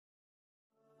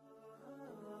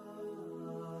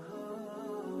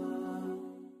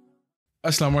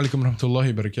Assalamu alaikum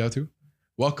warahmatullahi wabarakatuh.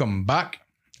 Welcome back.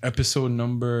 Episode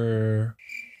number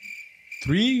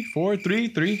three.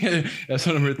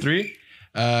 Episode number 3.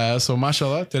 So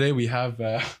mashallah, today we have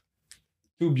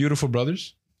two beautiful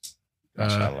brothers.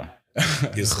 MashaAllah.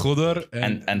 Khudar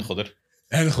and Khudr.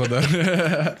 Khudar.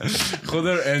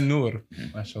 Khudar and Noor.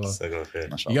 Mashallah.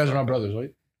 You guys are not brothers,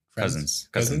 right? Friends?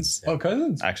 Cousins. Oh,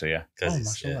 cousins? Actually, yeah. Oh,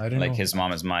 mashallah. I didn't Like know. his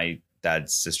mom is my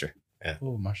dad's sister.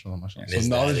 Oh, mashallah. And So his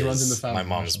knowledge dad runs in is the family. My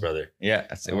mom's mashallah. brother. Yeah,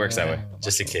 it works that way.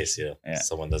 Just in mashallah. case, Yeah.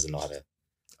 someone doesn't know how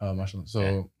to. Mashallah.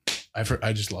 So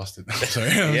I just lost it. Sorry.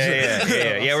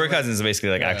 Yeah. We're cousins, basically,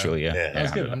 like actually, yeah. Yeah.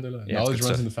 That's good. Alhamdulillah. Alhamdulillah. Yeah, it's Knowledge good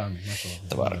runs stuff. in the family.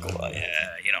 Mashallah. Tabarakallah.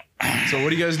 Yeah, So what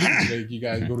do you guys do? Like, you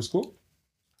guys go to school?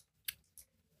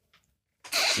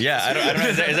 Yeah, I don't know.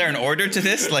 Is there an order to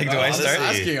this? Like, do I Honestly, start?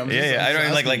 I'm just I don't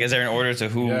asking. like. Is there an order to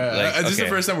who? Yeah, Like, this is the okay.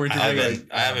 first time we're I doing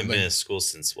haven't been in school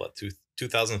since what,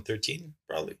 2013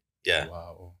 probably. Yeah.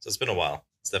 Wow. So it's been a while.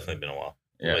 It's definitely been a while.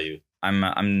 What Yeah. about you?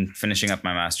 I'm finishing up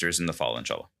my master's in the fall,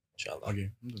 inshallah. Inshallah. Okay.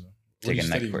 Alhamdulillah. What are you Taking next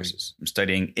studying? courses. I'm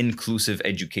studying inclusive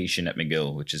education at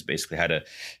McGill, which is basically how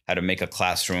to make a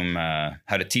classroom,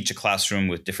 how to teach a classroom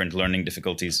with different learning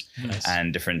difficulties Nice.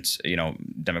 and different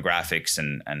demographics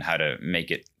and how to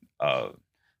make it a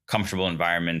comfortable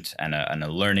environment and a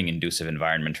learning inducive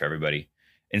environment for everybody,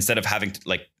 instead of having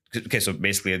to so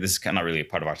basically this is not really a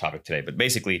part of our topic today, but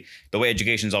basically the way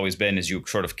education's always been is you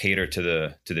sort of cater to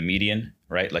the median,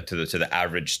 right? Like to the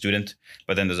average student,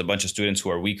 but then there's a bunch of students who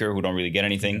are weaker, who don't really get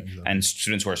anything, Yeah, exactly. and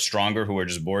students who are stronger, who are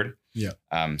just bored. Yeah.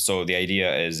 So the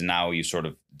idea is now you sort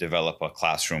of develop a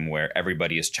classroom where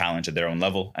everybody is challenged at their own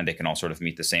level and they can all sort of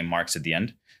meet the same marks at the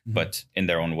end, Mhm. but in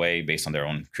their own way, based on their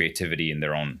own creativity and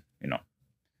their own,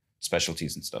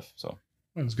 specialties and stuff. So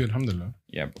That's good. Alhamdulillah.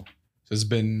 yeah, bro. So it's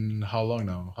been how long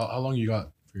now? How long you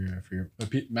got for your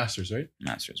masters, right?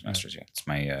 Masters. Yeah. It's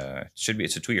my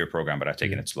it's a 2-year program, but I've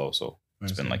taken Yeah. it slow. So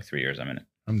it's been like 3 years I'm in it.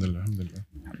 Alhamdulillah.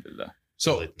 Alhamdulillah.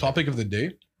 So topic of the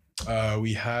day,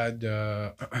 we had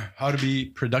how to be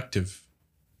productive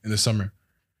in the summer,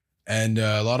 and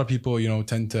a lot of people,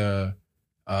 tend to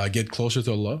get closer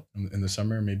to Allah in the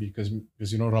summer, maybe because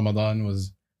Ramadan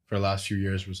was for the last few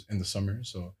years was in the summer,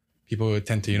 so people would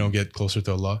tend to get closer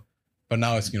to Allah, but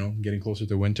now it's getting closer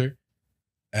to winter,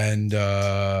 and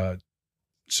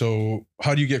so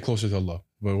how do you get closer to Allah?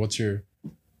 Well, what's your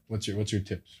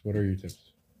tips? What are your tips?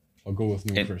 I'll go with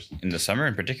Noor first. In the summer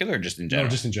in particular, or just in general?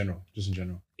 No, just in general. Just in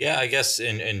general. Yeah, I guess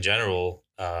in general,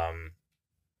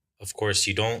 of course,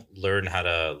 you don't learn how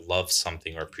to love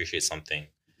something or appreciate something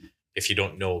if you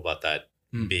don't know about that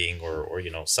Hmm. being or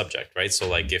subject, right? So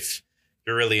like if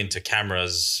you're really into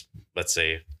cameras, let's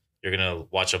say you're gonna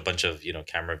watch a bunch of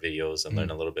camera videos and learn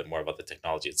a little bit more about the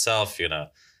technology itself. You're gonna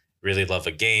really love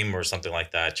a game or something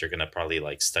like that. You're gonna probably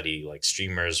like study like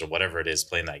streamers or whatever it is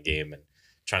playing that game and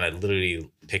trying to literally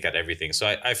pick at everything. So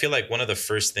I feel like one of the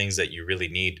first things that you really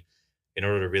need in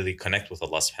order to really connect with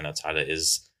Allah subhanahu wa ta'ala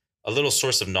is a little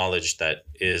source of knowledge that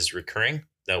is recurring,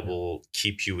 that will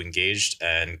keep you engaged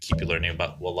and keep you learning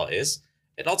about who Allah is.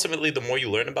 And ultimately, the more you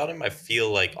learn about him, I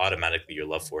feel like automatically your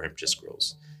love for him just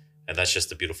grows. And that's just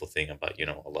the beautiful thing about,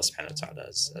 Allah subhanahu wa ta'ala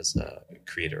as a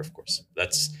creator, of course.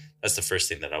 That's the first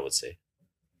thing that I would say.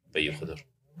 But you, Khudr.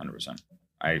 100%.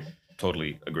 I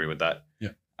totally agree with that.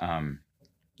 Yeah.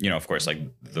 Of course, like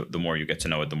the more you get to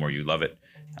know it, the more you love it.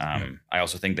 I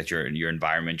also think that your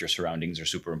environment, your surroundings are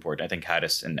super important. I think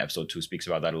Hadis in episode 2 speaks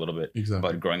about that a little bit, Exactly.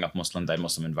 about growing up Muslim, that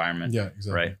Muslim environment. Yeah,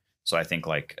 exactly. Right. So I think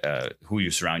like who you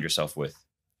surround yourself with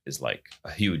is like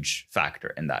a huge factor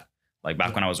in that. Like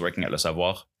back when I was working at Le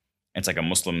Savoir, it's like a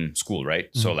Muslim school, right?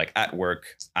 So Mhm. like at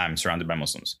work, I'm surrounded by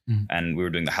Muslims, Mhm. and we were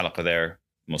doing the halaqah there,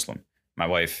 Muslim. My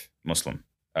wife, Muslim.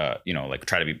 Like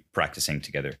try to be practicing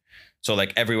together. So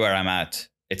like everywhere I'm at,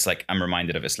 it's like I'm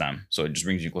reminded of Islam. So it just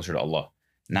brings you closer to Allah.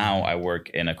 Now I work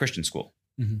in a Christian school,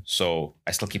 Mhm. so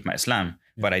I still keep my Islam,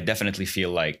 but I definitely feel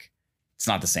like it's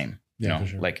not the same. Yeah, for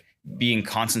sure. Like being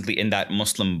constantly in that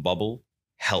Muslim bubble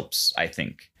helps, I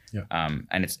think. Yeah.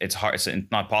 And it's hard. It's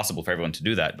not possible for everyone to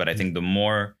do that. But I think the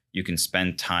more you can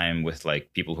spend time with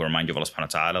like people who remind you of Allah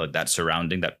subhanahu wa ta'ala, like that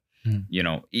surrounding that, Mm.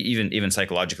 even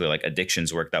psychologically, like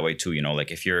addictions work that way too.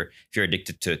 Like if you're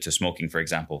addicted to smoking, for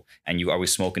example, and you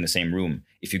always smoke in the same room,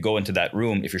 if you go into that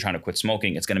room, if you're trying to quit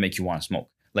smoking, it's going to make you want to smoke.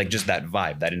 Like just that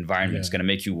vibe, that environment is Yeah. going to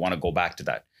make you want to go back to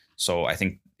that. So I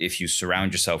think if you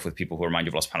surround yourself with people who remind you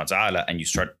of Allah subhanahu wa ta'ala and you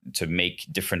start to make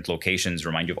different locations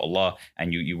remind you of Allah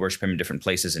and you worship him in different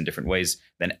places in different ways,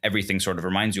 then everything sort of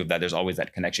reminds you of that. There's always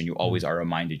that connection. You always are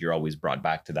reminded, you're always brought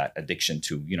back to that addiction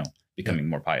to, becoming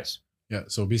more pious. Yeah.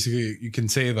 So basically, you can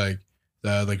say like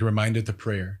reminded to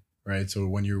prayer, right? So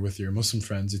when you're with your Muslim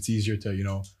friends, it's easier to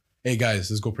hey guys,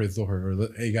 let's go pray Dhuhr, or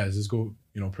hey guys, let's go,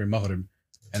 pray Maghrib.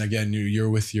 And again, you're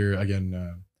with your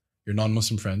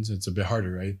non-Muslim friends. It's a bit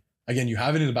harder, right? Again, you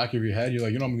have it in the back of your head. You're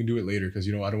like, I'm gonna do it later because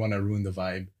I don't want to ruin the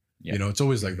vibe. Yeah. It's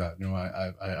always like that.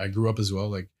 I grew up as well,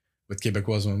 like with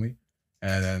Quebecois only,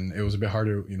 and then it was a bit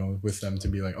harder, with them to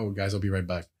be like, oh guys, I'll be right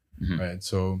back, right?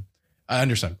 So I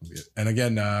understand. And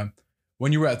again,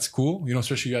 when you were at school,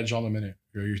 especially at Jean Lemenet,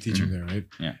 you're teaching there, right?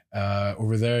 Yeah.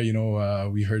 Over there,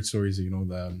 we heard stories,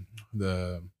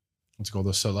 the what's it called,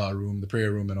 the salah room, the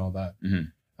prayer room, and all that.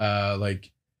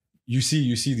 Like you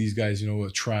see these guys,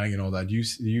 trying and all that. Do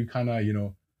you kind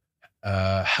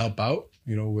of, help out,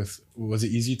 was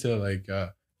it easy to like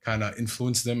kind of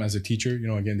influence them as a teacher?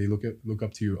 Again, they look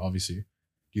up to you, obviously.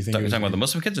 Do you think You're talking about the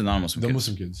Muslim kids or non-Muslim kids? The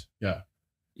Muslim kids, yeah.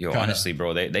 Yo, Kinda. honestly,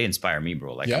 bro, they inspire me,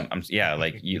 bro. Like, Yeah?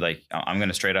 I'm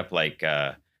gonna straight up like,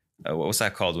 what's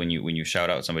that called when you shout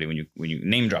out somebody when you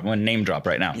name drop? I'm gonna name drop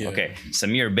right now. Yeah. Okay,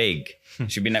 Samir Beg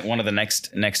should be one of the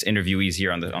next interviewees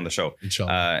here on the show.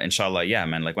 Inshallah. Inshallah, yeah,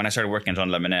 man. Like when I started working at Jean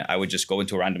Lemenet, I would just go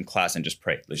into a random class and just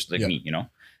pray, just like Yeah. me,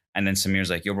 And then Samir's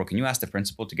like, yo, bro, can you ask the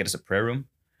principal to get us a prayer room?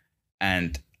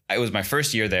 And it was my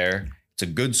first year there. It's a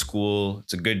good school.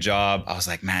 It's a good job. I was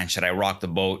like, man, should I rock the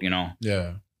boat?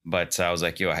 Yeah. But I was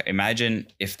like, yo, imagine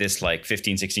if this like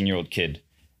 15, 16-year-old kid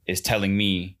is telling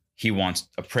me he wants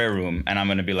a prayer room and I'm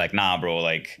going to be like, nah, bro,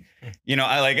 like,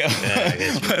 I like, I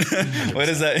get you. what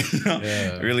is that?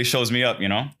 Yeah. It really shows me up,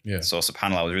 Yeah. So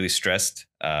subhanAllah, I was really stressed,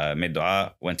 made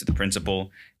dua, went to the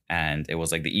principal, and it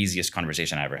was like the easiest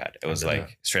conversation I ever had. It was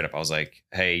like straight up. I was like,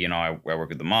 hey, I work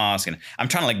with the mosque and I'm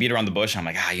trying to like beat around the bush. I'm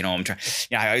like, I'm trying,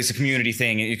 it's a community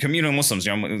thing. Communal Muslims,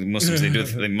 Muslims, they do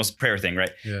the Muslim prayer thing,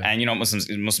 right? Yeah. And,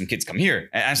 Muslim kids come here.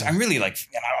 And so I'm really like,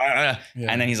 Yeah.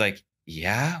 and then he's like,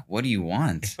 yeah, what do you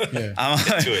want? Yeah. I'm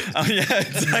Do it. yeah,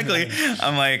 exactly.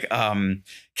 I'm like,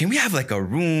 can we have like a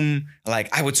room?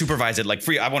 Like I would supervise it like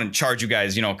free. I wouldn't charge you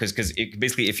guys, because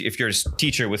basically if you're a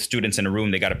teacher with students in a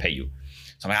room, they got to pay you.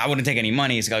 So I'm like, I wouldn't take any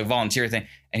money. It's like a volunteer thing.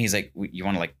 And he's like, you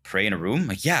want to like pray in a room? I'm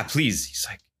like, yeah, please. He's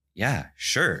like, yeah,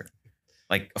 sure.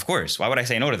 Like, of course. Why would I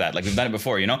say no to that? Like we've done it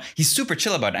before, He's super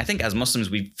chill about it. I think as Muslims,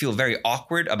 we feel very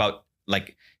awkward about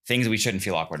like things we shouldn't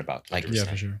feel awkward about. Like, Yeah,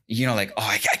 for sure. like, oh,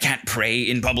 I can't pray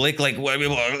in public. Like, what's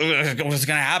going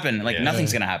to happen? Like,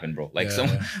 nothing's going to happen, bro. Like,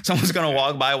 someone's going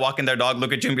to walking their dog,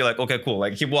 look at you and be like, okay, cool.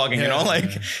 Like, keep walking, Like,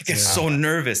 get so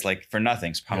nervous, like, for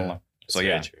nothing, subhanAllah. That's So,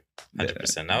 very yeah. true.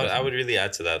 100%. I would really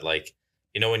add to that, like,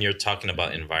 when you're talking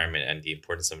about environment and the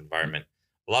importance of environment,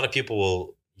 a lot of people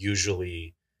will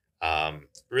usually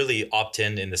really opt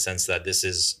in the sense that this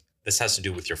has to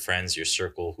do with your friends, your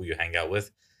circle, who you hang out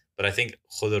with. But I think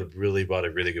Khudr really brought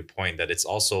a really good point that it's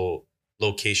also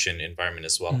location, environment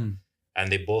as well.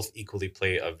 And they both equally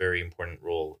play a very important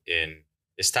role in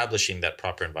establishing that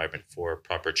proper environment for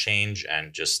proper change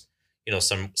and just,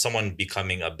 someone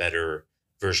becoming a better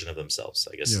version of themselves,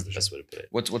 I guess is the best way to put it.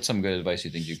 What's some good advice you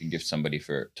think you can give somebody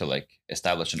to like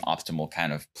establish an optimal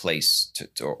kind of place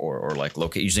or like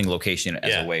using location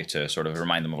as a way to sort of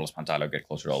remind them of Allah subhanahu wa ta'ala, get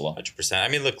closer to Allah? 100%. I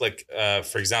mean, look, like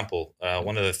for example,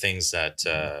 one of the things that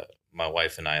my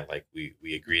wife and I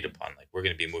we agreed upon, like we're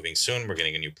going to be moving soon. We're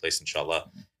getting a new place,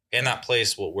 inshallah. In that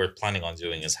place, what we're planning on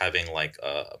doing is having like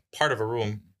a part of a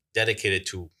room dedicated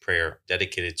to prayer,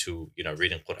 dedicated to,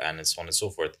 reading Quran and so on and so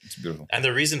forth. It's beautiful. And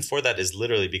the reason for that is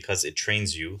literally because it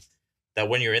trains you that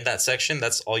when you're in that section,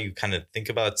 that's all you kind of think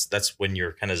about. That's when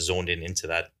you're kind of zoned into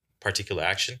that particular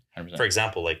action. 100%. For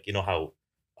example, like, how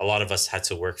a lot of us had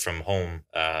to work from home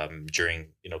during,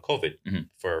 COVID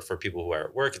for people who are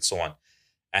at work and so on.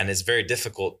 And it's very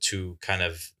difficult to kind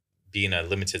of be in a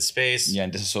limited space. Yeah,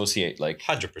 and disassociate, like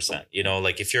 100%.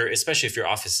 Like especially if your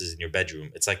office is in your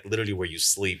bedroom, it's like literally where you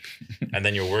sleep and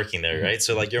then you're working there, right?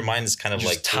 So like your mind is kind of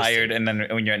you're like just tired, and then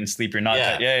when you're in sleep, you're not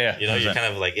tired. Yeah. You're kind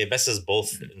of like, it messes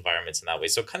both environments in that way.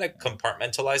 So kind of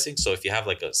compartmentalizing. So if you have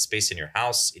like a space in your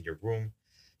house, in your room,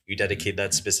 you dedicate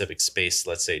that specific space,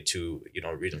 let's say to,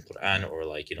 reading Quran or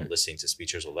like, listening to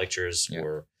speeches or lectures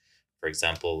or, for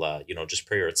example, just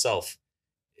prayer itself.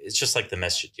 It's just like the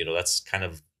masjid, that's kind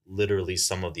of literally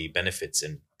some of the benefits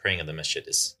in praying in the masjid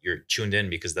is you're tuned in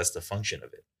because that's the function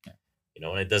of it. And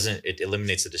it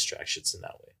eliminates the distractions in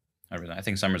that way. I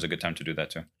think summer's a good time to do that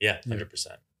too. Yeah, 100%.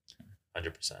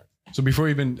 100%. So before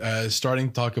even starting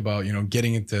to talk about,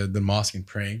 getting into the mosque and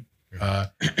praying,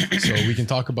 so we can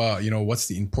talk about, what's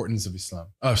the importance of Islam?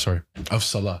 Oh, sorry, of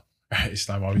Salah.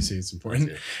 Islam, obviously, it's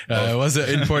important. What's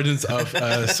the importance of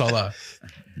Salah?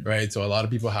 Right. So a lot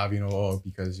of people have,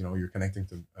 because, you're connecting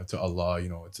to Allah,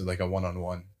 it's like a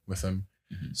one-on-one with Him.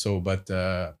 So, but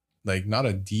like not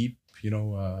a deep,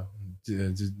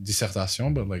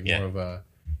 dissertation, but like more of a,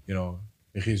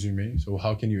 résumé. So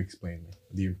how can you explain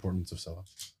the importance of salah?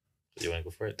 Do you want to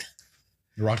go for it?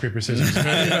 Rock, paper, scissors.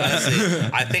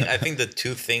 Honestly, I think the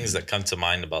two things that come to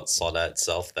mind about salah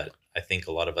itself that I think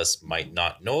a lot of us might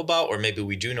not know about, or maybe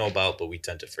we do know about, but we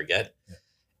tend to forget,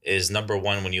 is number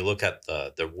one, when you look at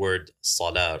the word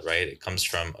salah, right? It comes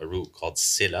from a root called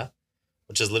sila,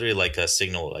 which is literally like a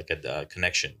signal, like a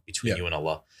connection between you and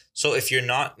Allah. So if you're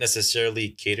not necessarily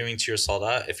catering to your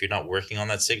salah, if you're not working on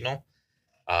that signal,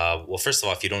 well, first of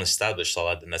all, if you don't establish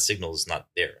salah, then that signal is not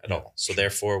there at all. So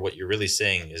therefore, what you're really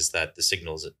saying is that the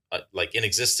signal is like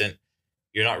inexistent.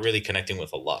 You're not really connecting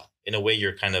with Allah. In a way,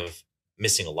 you're kind of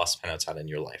missing Allah subhanahu wa ta'ala in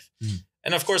your life.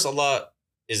 And of course, Allah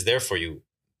is there for you.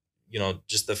 You know,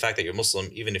 just the fact that you're Muslim,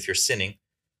 even if you're sinning,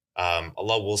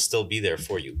 Allah will still be there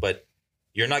for you. But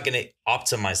you're not going to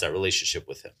optimize that relationship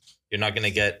with Him. You're not going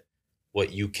to get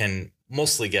what you can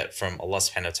mostly get from Allah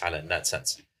subhanahu wa ta'ala in that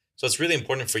sense. So it's really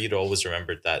important for you to always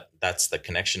remember that that's the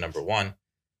connection, number one.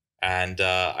 And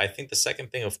I think the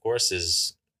second thing, of course,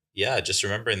 is, just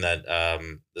remembering that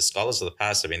the scholars of the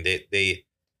past, I mean,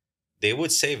 they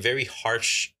would say very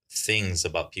harsh things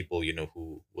about people, you know,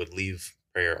 who would leave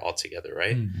prayer altogether,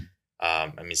 right?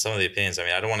 I mean, some of the opinions, I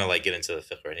mean, I don't want to like get into the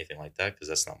fiqh or anything like that, because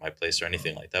that's not my place or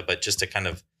anything like that. But just to kind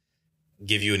of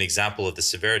give you an example of the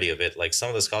severity of it, like some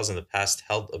of the scholars in the past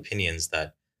held opinions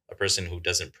that a person who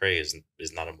doesn't pray is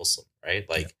not a Muslim, right?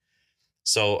 Like,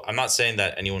 so I'm not saying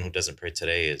that anyone who doesn't pray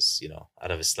today is, you know, out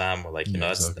of Islam, or like, you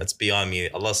know, that's beyond me.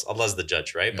 Allah's the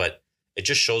judge, right? But it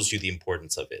just shows you the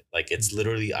importance of it. Like, it's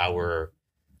literally our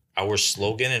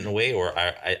slogan in a way, or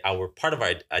our part of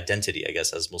our identity, I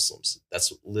guess, as Muslims.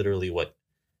 That's literally what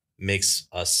makes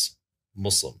us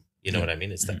Muslim. You know what I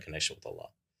mean? It's that connection with Allah.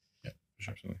 Yeah,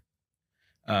 for sure.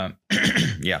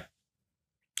 Absolutely. Yeah,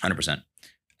 100%.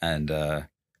 And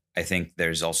I think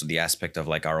there's also the aspect of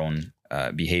like our own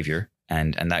behavior,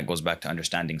 and that goes back to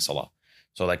understanding salah.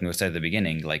 So like we said at the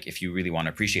beginning, like if you really want to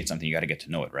appreciate something, you got to get to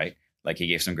know it, right? Like he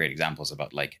gave some great examples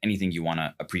about like anything you want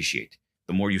to appreciate.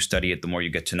 The more you study it, the more you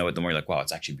get to know it, the more you're like, wow,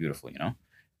 it's actually beautiful, you know?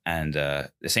 And the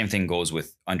same thing goes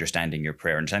with understanding your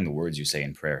prayer, understanding the words you say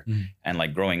in prayer. And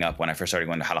like growing up, when I first started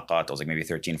going to halaqat, I was like maybe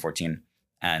 13, 14.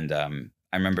 And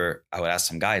I remember I would ask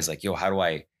some guys like, yo, how do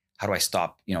I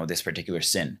stop, you know, this particular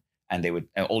sin? And they would,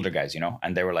 older guys, you know,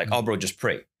 and they were like, oh, bro, just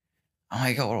pray. I'm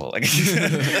like, oh, like, you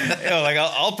know, like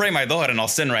I'll pray my dhuhr and I'll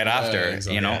sin right after,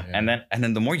 exactly, you know? And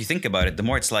then the more you think about it, the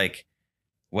more it's like,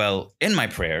 well, in my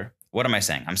prayer, what am I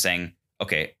saying? I'm saying,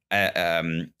 okay,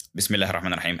 Bismillah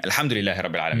ar-Rahman ar-Rahim, Alhamdulillah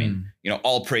Rabbil Alameen. You know,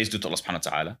 all praise due to Allah subhanahu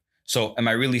wa ta'ala. So am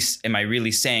I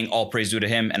really saying all praise due to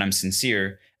Him and I'm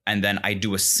sincere, and then I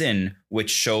do a sin which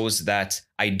shows that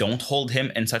I don't hold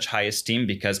Him in such high esteem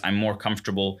because I'm more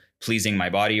comfortable pleasing my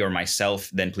body or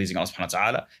myself than pleasing Allah subhanahu wa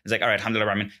ta'ala? It's like, all right,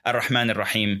 alhamdulillah, ar-Rahman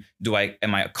ar-Rahim.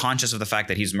 Am I conscious of the fact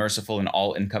that He's merciful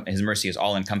and His mercy is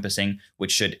all encompassing,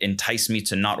 which should entice me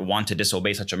to not want to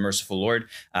disobey such a merciful Lord?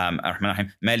 Ar-Rahman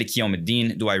ar-Rahim, Maliki Yawm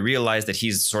ad-Din. Do I realize that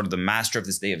He's sort of the master of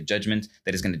this day of judgment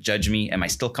that is going to judge me? Am I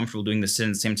still comfortable doing this sin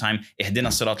at the same time? Ihdina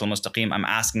as-sirat al-mustaqim. I'm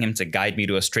asking Him to guide me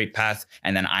to a straight path,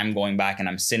 and then I'm going back and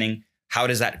I'm sinning. How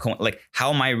does that,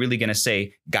 how am I really going to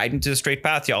say, guide me to the straight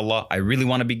path, Ya Allah, I really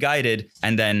want to be guided,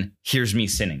 and then here's me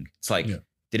sinning? It's like,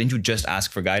 didn't you just ask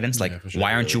for guidance? Like, sure,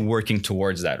 why aren't you working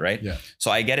towards that, right? Yeah.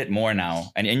 So I get it more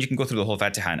now. And you can go through the whole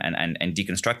Fatiha and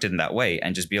deconstruct it in that way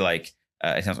and just be like,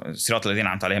 I mean,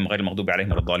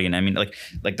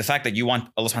 like the fact that you want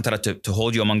Allah subhanahu wa ta'ala to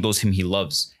hold you among those whom He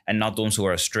loves and not those who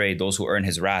are astray, those who earn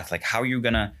His wrath. Like, how are you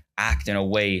going to act in a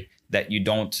way that you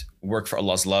don't work for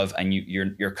Allah's love and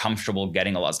you're comfortable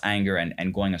getting Allah's anger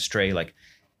and going astray? Like,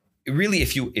 really,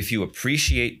 if you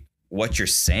appreciate what you're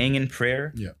saying in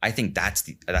prayer, I think that's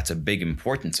a big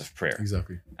importance of prayer.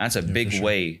 Exactly. That's a big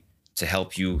way to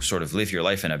help you sort of live your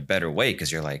life in a better way,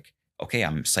 because you're like, okay,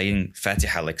 I'm saying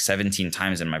Fatiha like 17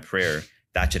 times in my prayer.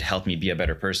 That should help me be a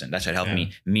better person. That should help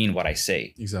me mean what I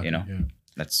say. Exactly. You know,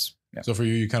 that's So for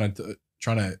you kind of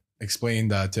trying to explain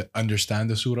that to understand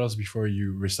the surahs before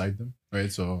you recite them,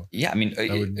 right? So I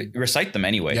mean, recite them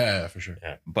anyway. Yeah, for sure.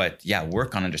 Yeah. But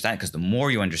work on understanding, because the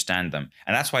more you understand them,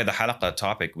 and that's why the halaqah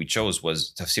topic we chose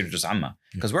was tafsir Juz Amma,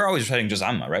 because we're always reciting Juz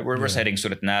Amma, right? We're reciting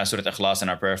Surah Nas, Surah Ikhlas in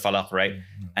our prayer, Falaq, right?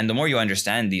 And the more you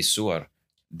understand these surah,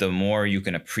 the more you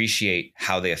can appreciate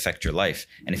how they affect your life.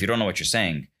 And if you don't know what you're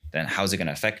saying, then how's it going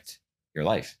to affect your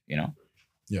life? You know?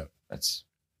 Yeah. That's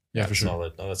for sure.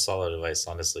 Solid. No, that's solid advice,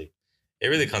 honestly. It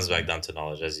really comes back down to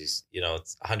knowledge, as you know,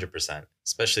 it's 100%,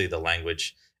 especially the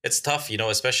language. It's tough, you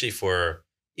know, especially for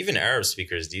even Arab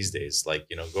speakers these days. Like,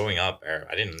 you know, growing up,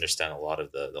 I didn't understand a lot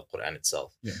of the Quran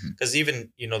itself. Because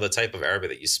even, you know, the type of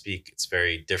Arabic that you speak, it's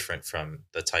very different from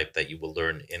the type that you will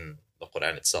learn in the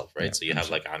Quran itself, right? Yeah, So you have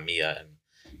like Amiya and,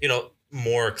 you know,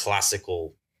 more classical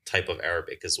type of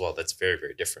Arabic as well. That's very,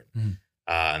 very different. Mhm.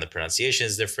 And the pronunciation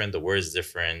is different. The words is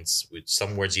different. With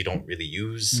some words you don't really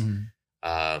use. Mhm.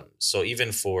 So even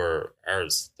for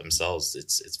Arabs themselves,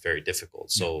 it's very difficult.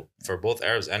 So for both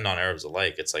Arabs and non-Arabs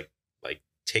alike, it's like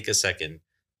take a second,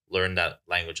 learn that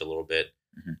language a little bit,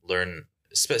 learn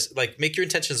like make your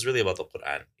intentions really about the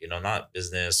Quran, you know, not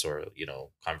business or, you know,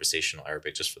 conversational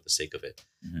Arabic just for the sake of it.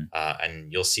 And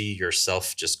you'll see yourself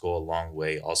just go a long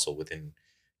way also within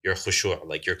your khushu',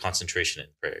 like your concentration in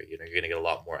prayer. You know, you're gonna get a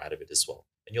lot more out of it as well,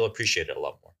 and you'll appreciate it a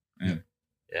lot more.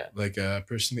 Like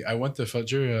personally, I went to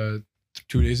Fajr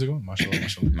 2 days ago. Mashallah,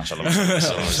 mashallah. Mashallah,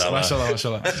 mashallah, mashallah.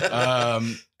 Mashallah, mashallah.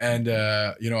 And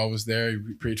you know, I was there.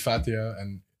 We prayed Fatiha,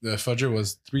 and the Fajr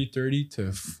was 3:30 to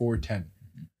 4:10.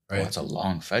 Oh, Right, that's a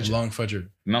long Fajr. long Fajr.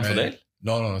 Imam Right. Fadel?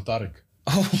 No, Tariq.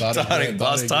 Oh, Tariq, Tariq.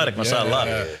 Boss Tariq, mashallah.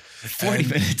 Yeah. 40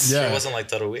 minutes. Yeah. It wasn't like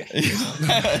Tarawih.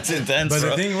 It's intense, But the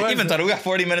bro. thing was- Even Tarawih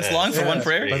 40 minutes Yeah. long for Yeah. one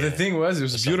prayer? But the thing was, it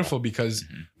was Mashallah. beautiful because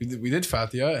we did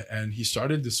Fatiha, and he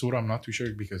started the surah. I'm not too sure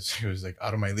because he was like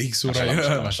out of my league surah.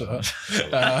 Mashallah, Mashallah.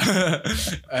 mashallah.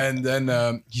 And then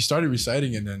he started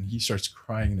reciting, and then he starts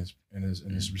crying in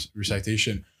his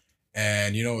recitation.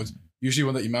 And you know, it's usually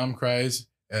when the imam cries,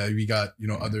 we got, you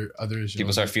know, others.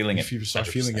 People start feeling it. People start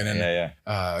feeling it, and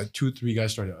Yeah. 2-3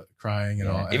 guys started crying and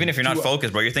all. Even if you're not Two-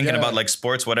 focused, bro, you're thinking Yeah. about like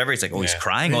sports, whatever. It's like, oh, he's Yeah.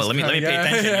 crying. Oh, let me pay Yeah,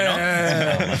 attention, you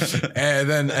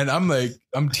know? And I'm like,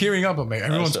 I'm tearing up. I'm like,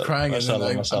 everyone's Mashallah, crying, and then mashallah,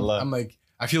 like, mashallah. I'm like,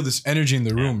 I feel this energy in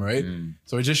the room, right? Mm,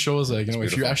 So it just shows, like, you know,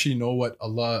 It's if you beautiful. actually know what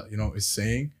Allah, you know, is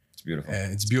saying, it's beautiful.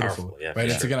 and it's beautiful, powerful, yeah, right? for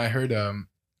And sure. again, I heard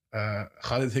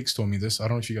Khalid Hicks told me this. I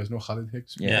don't know if you guys know Khalid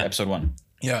Hicks. Yeah, Yeah. episode 1.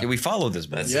 Yeah. Yeah, we follow this,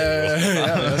 man. That's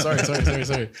Yeah.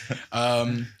 Sorry.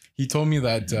 He told me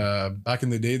that back in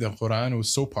the day, the Quran was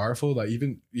so powerful that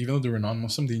even though they were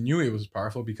non-Muslim, they knew it was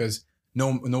powerful because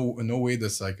no way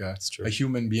that's like It's true. a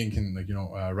human being can, like, you know,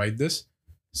 write this.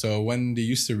 So when they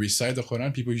used to recite the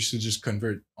Quran, people used to just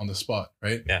convert on the spot,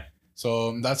 right? Yeah.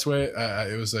 So that's why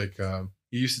it was like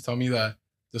he used to tell me that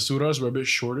the surahs were a bit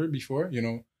shorter before, you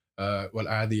know,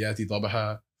 وَالْعَادِيَاتِ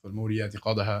ضَبَحًا وَالْمُورِيَاتِ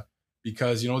قَدَحًا,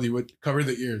 because, you know, they would cover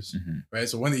the ears, Mhm. right?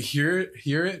 So when they hear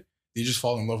it, they just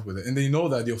fall in love with it, and they know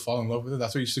that they'll fall in love with it.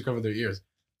 That's why you used to cover their ears.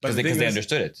 Because the they thing is-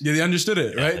 understood it. yeah, they understood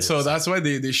it, Yeah, right? So 100%. that's why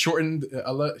they shortened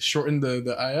Allah shortened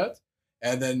the ayat,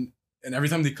 and every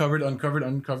time they uncovered,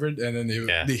 and then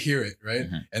Yeah. they hear it, right?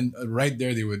 Mhm. And right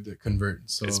there they would convert.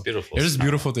 So It's beautiful. it is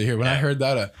beautiful to hear. When I Yeah. heard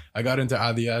that, I got into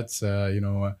Adiyat's,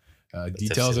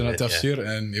 details in tafsir a bit, yeah. tafsir,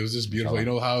 and it was just beautiful.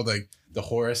 Inshallah. You know how like the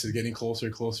horse is getting closer,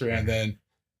 and then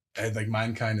like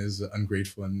mankind is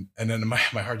ungrateful, and then my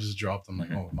heart just dropped. I'm like,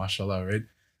 Mhm. oh, mashallah, right?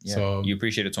 Yeah. So You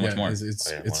appreciate it so much yeah, more. It's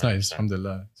Oh, yeah, it's nice. 100%.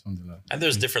 Alhamdulillah. Alhamdulillah. And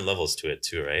there's different levels to it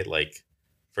too, right? Like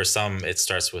for some, it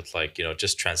starts with like, you know,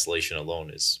 just translation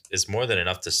alone is more than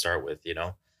enough to start with, you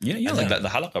know? You know, And like then- the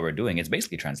halaqah we're doing, it's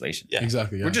basically translation. Yeah.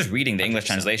 Exactly. Yeah. We're just reading the English 100%.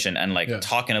 translation and like Yeah.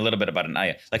 talking a little bit about an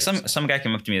ayah. Like some guy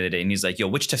came up to me the other day and he's like, yo,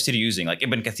 which tafsir are you using? Like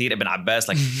Ibn Kathir, Ibn Abbas.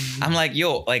 Like, I'm like,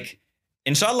 yo, like,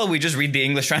 inshallah, we just read the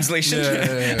English translation. Yeah. And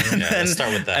Yeah, then- let's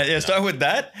start with that. Yeah, start with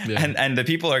that. Yeah. And the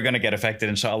people are going to get affected,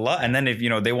 inshallah. And then if, you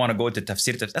know, they want to go to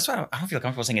tafsir, that's why I don't feel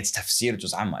comfortable saying it's tafsir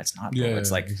juz amma. It's not, bro. Yeah,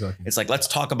 It's like, exactly. it's like, let's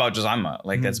talk about juz amma.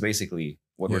 Like, Mhm. that's basically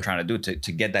what we're Yeah. trying to do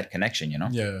to get that connection, you know?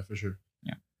 Yeah, for sure.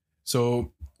 Yeah.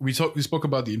 So we spoke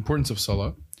about the importance of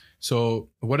salah. So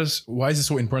why is it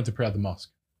so important to pray at the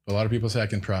mosque? A lot of people say I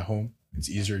can pray at home. It's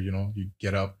easier, you know. You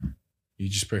get up, you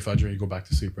just pray Fajr, you go back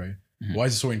to sleep, right? Mhm. Why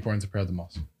is it so important to pray at the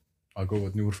mosque? I'll go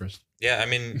with Noor first. Yeah, I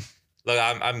mean, look,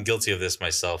 I'm guilty of this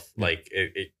myself. Yeah. Like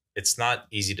it's not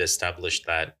easy to establish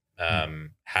that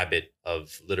habit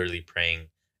of literally praying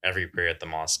every prayer at the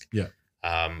mosque. Yeah.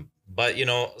 But you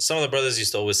know, some of the brothers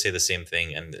used to always say the same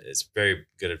thing, and it's very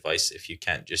good advice. If you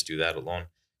can't just do that alone,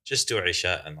 just do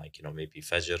Isha and, like, you know, maybe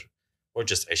Fajr or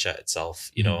just Isha itself.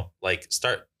 You know, like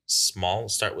start small,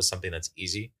 start with something that's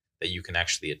easy that you can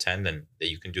actually attend and that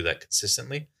you can do that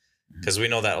consistently. Because we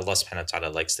know that Allah subhanahu wa ta'ala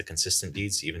likes the consistent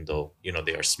deeds, even though, you know,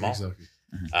 they are small. Exactly.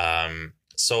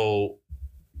 So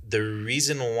the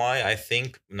reason why I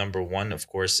think number one, of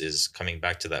course, is coming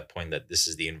back to that point that this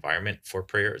is the environment for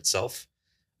prayer itself.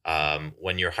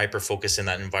 When you're hyper focused in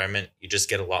that environment, you just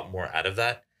get a lot more out of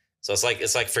that. So it's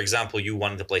like, for example, you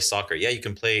wanted to play soccer. Yeah, you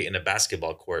can play in a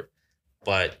basketball court,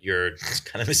 but you're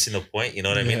kind of missing the point. You know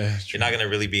what I mean? Yeah, You're not going to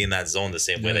really be in that zone the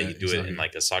same way Yeah, that you do it exactly. in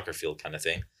like a soccer field kind of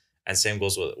thing. And same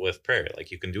goes with prayer.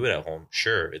 Like you can do it at home.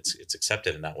 Sure, it's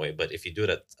accepted in that way. But if you do it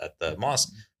at the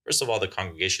mosque, first of all, the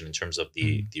congregation in terms of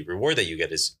the reward that you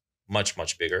get is much,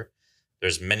 much bigger.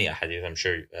 There's many ahadith. I'm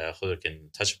sure Khudur can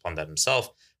touch upon that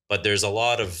himself. But there's a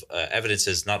lot of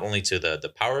evidences not only to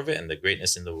the power of it and the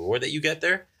greatness and the reward that you get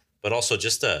there, but also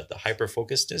just the hyper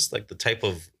focusedness, like the type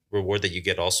of reward that you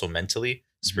get also mentally,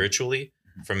 spiritually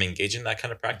from engaging in that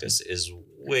kind of practice is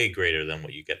way greater than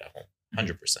what you get at home.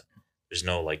 100%. There's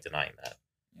no like denying that.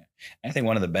 I think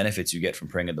one of the benefits you get from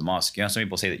praying at the mosque, you know, some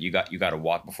people say that you got to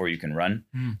walk before you can run.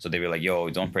 So they be like, yo,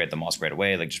 don't pray at the mosque right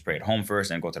away. Like just pray at home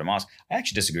first and then go to the mosque. I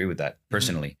actually disagree with that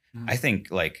personally. I think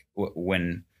like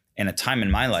when in a time in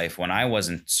my life when I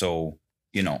wasn't so,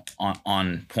 you know,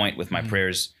 on point with my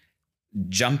prayers,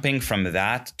 jumping from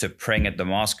that to praying at the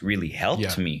mosque really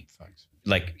helped me. Facts.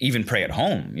 Like even pray at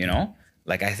home, you know,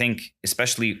 like I think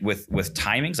especially with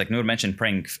timings, like Noor mentioned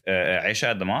praying Isha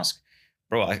at the mosque,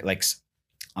 bro,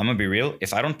 I'm gonna be real.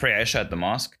 If I don't pray Isha at the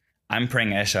mosque, I'm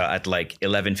praying Isha at like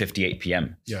 11:58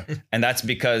 p.m. Yeah. And that's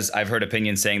because I've heard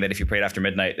opinions saying that if you pray it after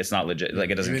midnight, it's not legit. Like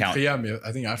it doesn't Even count. Qiyam,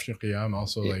 I think after Qiyam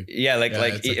also like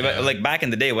like back in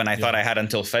the day when I thought I had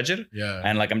until Fajr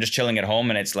and like I'm just chilling at home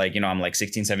and it's like, you know, I'm like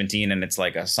 16, 17 and it's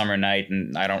like a summer night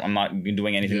and I'm not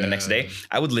doing anything the next day.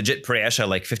 I would legit pray Isha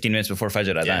like 15 minutes before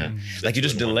Fajr Adhan. Like you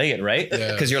just delay it, right?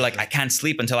 Because you're like, I can't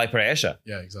sleep until I pray Isha.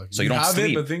 Yeah, exactly. So you don't have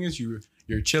sleep. It, but the thing is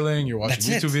you're chilling, you're watching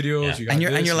That's YouTube it. videos, you got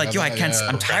and you're like, yo, I can't,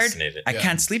 I'm tired. Procrastinated. I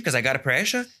can't sleep because I got to pray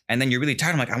Isha. And then you're really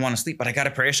tired. I'm like, I want to sleep, but I got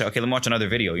to pray Isha. Okay, let me watch another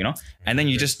video, you know? And then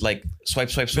you just like swipe.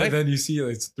 Then you see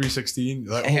like, it's 3:16.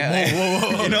 Like,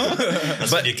 whoa. You know?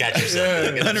 That's when you catch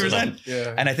yourself. 100%.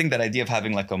 Yeah. And I think that idea of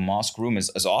having like a mosque room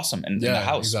is awesome in the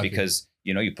house because,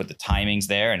 you know, you put the timings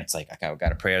there and it's like, I got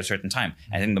to pray at a certain time.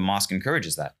 And I think the mosque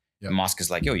encourages that. Yeah. The mosque is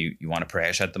like, yo, you want to pray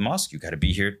Isha at the mosque? You got to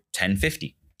be here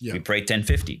 10:50. Yeah. We pray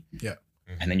 10:50. Yeah.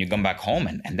 And then you come back home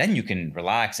and then you can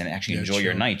relax and actually enjoy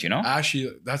your night, you know?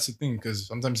 Actually, that's the thing, because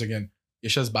sometimes again,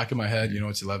 Isha's back in my head, you know,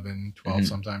 it's 11, 12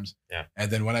 sometimes. Yeah. And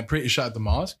then when I pray Isha at the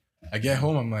mosque, I get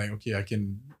home, I'm like, okay, I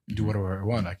can do whatever I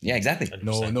want. Yeah, exactly.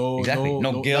 No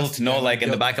Guilt, no like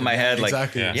in the back of my head.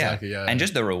 Exactly, like, exactly. And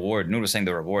just the reward. Noor was saying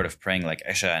the reward of praying like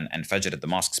Isha and Fajr at the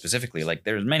mosque specifically. Like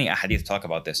there's many ahadith talk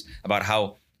about this, about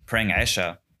how praying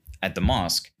Isha at the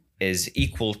mosque is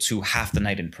equal to half the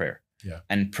night in prayer. Yeah.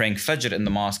 And praying Fajr in the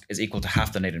mosque is equal to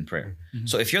half the night in prayer.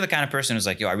 So if you're the kind of person who's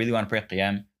like, yo, I really want to pray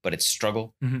Qiyam, but it's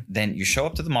struggle, then you show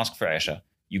up to the mosque for Isha,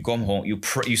 you go home,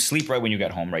 you sleep right when you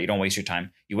get home, right? You don't waste your time.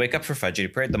 You wake up for Fajr, you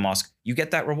pray at the mosque, you get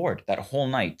that reward, that whole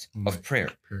night of prayer.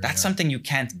 That's something you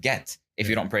can't get if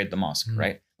you don't pray at the mosque,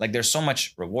 right? Like there's so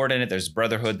much reward in it. There's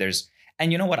brotherhood.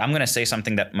 And you know what? I'm going to say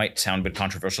something that might sound a bit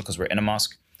controversial because we're in a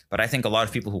mosque. But I think a lot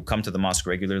of people who come to the mosque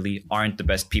regularly aren't the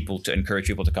best people to encourage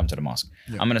people to come to the mosque.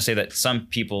 Yeah. I'm going to say that some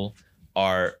people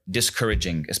are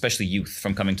discouraging, especially youth,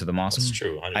 from coming to the mosque. That's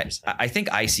true, 100%. I think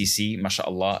ICC,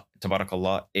 mashallah,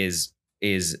 tabarakallah, is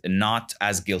not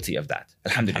as guilty of that.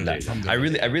 Alhamdulillah. I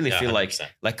really feel 100%.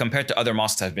 like compared to other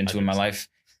mosques I've been to in my life,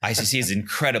 ICC is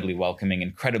incredibly welcoming,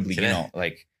 incredibly,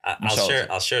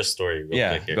 I'll share a story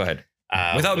real quick here. Go ahead.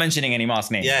 Without mentioning any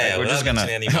mosque names. Yeah, right? We're just gonna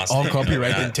all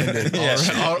copyright intended.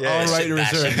 All right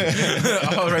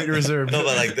reserved. All right reserved. No,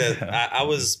 but like I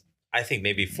was, I think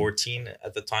maybe 14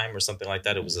 at the time or something like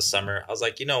that. It was a summer. I was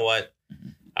like, you know what?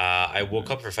 I woke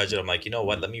up for Fajr. I'm like, you know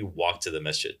what? Let me walk to the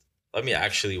masjid. Let me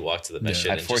actually walk to the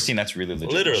masjid. At 14, that's really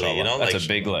legit. Literally, you know, that's like a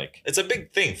big It's a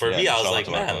big thing for me. I was like,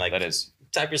 man, like that is.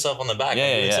 Tap yourself on the back.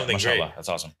 Yeah. Something Mashallah. great. That's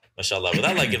awesome. Mashallah.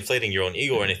 Without like inflating your own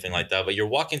ego or anything like that, but you're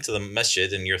walking to the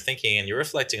masjid and you're thinking and you're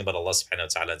reflecting about Allah subhanahu wa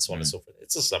ta'ala and so on and so forth.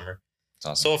 It's a summer. It's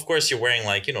awesome. So of course you're wearing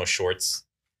like, you know, shorts.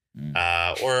 Or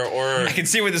I can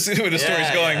see where the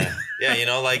story's going. Yeah, you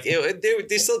know, like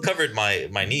they still covered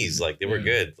my knees. Like they were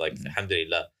good. Like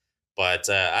alhamdulillah. But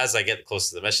as I get close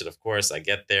to the masjid, of course, I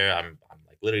get there. I'm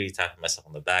like literally tapping myself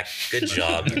on the back. Good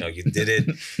job. You know, you did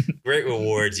it. Great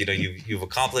rewards. You know, you've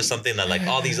accomplished something that like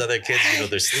all these other kids, you know,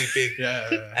 they're sleeping.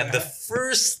 And the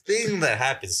first thing that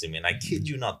happens to me, and I kid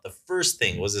you not, the first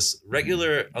thing was this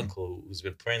regular uncle who's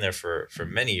been praying there for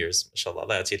many years.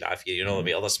 Mashallah, you know,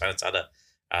 may Allah subhanahu wa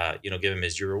ta'ala, you know, give him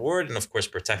his due reward and of course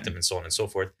protect him and so on and so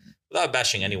forth without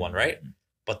bashing anyone, right?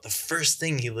 But the first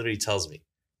thing he literally tells me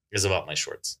is about my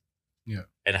shorts. Yeah.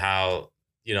 And how,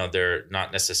 you know, they're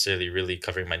not necessarily really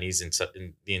covering my knees in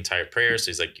the entire prayer. So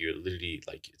he's like, you're literally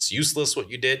like, it's useless what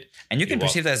you did. And you can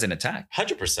perceive that as an attack.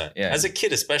 100%. Yeah. As a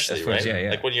kid, especially, right? Yeah.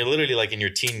 Like when you're literally like in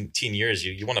your teen years,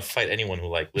 you want to fight anyone who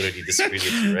like literally disagrees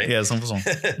with you, right? Yeah,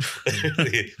 100%.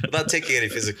 Literally, without taking any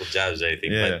physical jabs or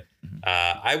anything. Yeah. But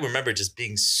I remember just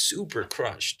being super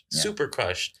crushed.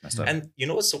 And you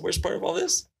know what's the worst part of all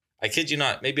this? I kid you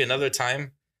not, maybe another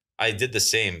time I did the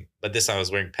same, but this time I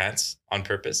was wearing pants on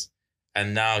purpose.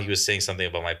 And now he was saying something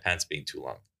about my pants being too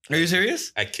long. Are you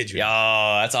serious? I kid you. Yo,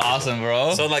 that's awesome,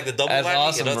 bro. So like the double That's whammy,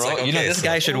 awesome, it's bro. like, You know, okay, this so-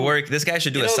 guy should work. This guy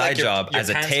should do You a know, side like your job as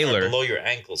a pants are tailor. below your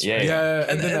ankles. Yeah, Right? Yeah,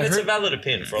 And, then I it's a heard, valid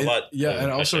opinion for a lot. and I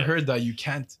also Mashallah. heard that you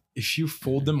can't, if you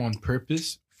fold them on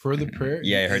purpose for the prayer.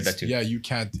 Yeah, I heard it's- that too. Yeah, you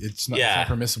can't. It's not, Yeah. it's not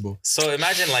permissible. So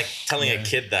imagine like telling Yeah. a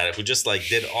kid that who just like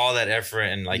did all that effort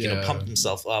and like, you know, Yeah. pumped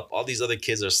himself up. All these other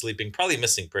kids are sleeping, probably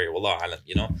missing prayer, wallah alam,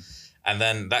 you know? And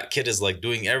then that kid is like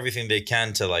doing everything they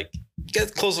can to like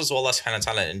get closer to Allah subhanahu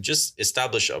wa ta'ala and just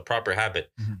establish a proper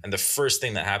habit. Mhm. And the first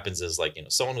thing that happens is like, you know,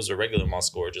 someone who's a regular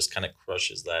mosque goer just kind of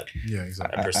crushes that. Yeah,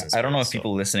 exactly. that person's I don't know if spirit, so-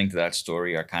 people listening to that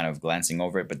story are kind of glancing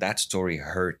over it, but that story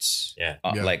hurts. Yeah.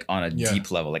 Yeah. Like on a Yeah. deep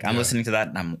level. Like I'm Yeah. listening to that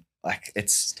and I'm like,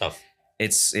 It's tough.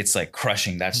 it's like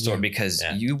crushing that story Yeah. because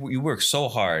Yeah. you work so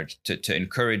hard to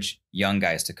encourage young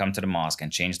guys to come to the mosque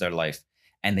and change their life,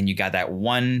 and then you got that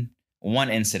one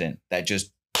incident that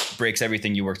just breaks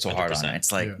everything you worked so hard on. 100%. And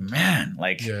it's like, Yeah. man,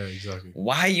 like Yeah, exactly.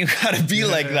 why you gotta be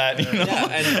like that? You know? Yeah,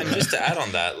 and just to add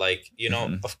on that, like, you know,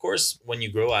 Mhm. of course, when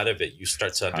you grow out of it, you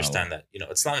start to understand that, you know,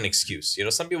 it's not an excuse. You know,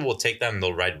 some people will take that and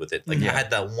they'll ride with it. Like, Yeah. I had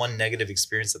that one negative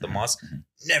experience at the mosque, Mhm.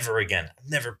 never again. I'm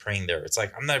never praying there. It's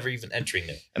like, I'm never even entering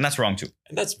there. And that's wrong too.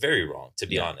 And that's very wrong, to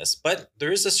be Yeah. honest. But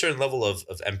there is a certain level of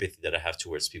empathy that I have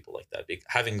towards people like that.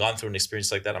 Having gone through an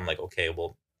experience like that, I'm like, okay,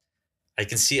 well, I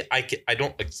can see, I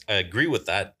don't agree with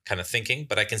that kind of thinking,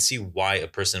 but I can see why a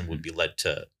person would be led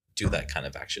to do that kind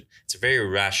of action. It's a very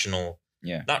rational,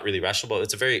 Yeah. not really rational, but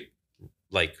it's a very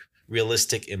like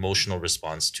realistic emotional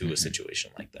response to a Mhm.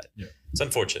 situation like that. Yeah. It's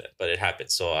unfortunate, but it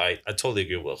happens. So I totally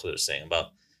agree with what they're saying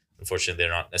about, unfortunately,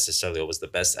 they're not necessarily always the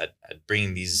best at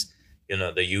bringing these, you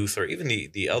know, the youth or even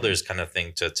the elders kind of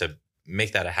thing to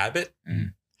make that a habit.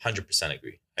 Mhm. 100%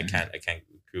 agree. I Mhm. can't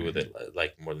agree with it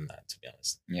like more than that, to be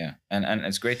honest. Yeah, and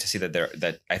it's great to see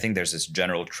that I think there's this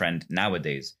general trend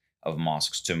nowadays of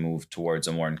mosques to move towards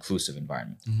a more inclusive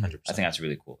environment. 100%. I think that's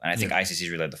really cool, and I think ICC is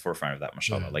really at the forefront of that.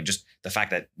 Mashallah, Yeah. like just the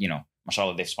fact that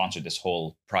mashallah, they've sponsored this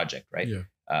whole project, right? Yeah.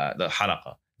 The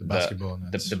halaqa, The basketball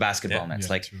nets. the basketball Yeah. nets,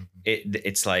 Yeah, like. two of them.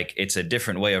 It's like it's a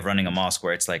different way of running a mosque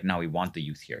where it's like now we want the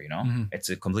youth here, you know. Mhm. It's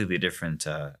a completely different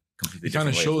completely It kind different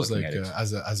of way shows looking like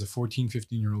at it. as a 14,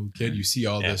 15-year-old kid, you see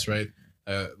all Yeah. this, right?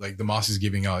 Like the mosque is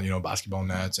giving out, basketball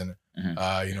nets and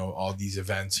Mhm. all these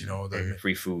events, the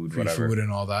free food, free whatever. food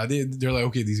and all that. They're like,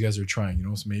 okay, these guys are trying,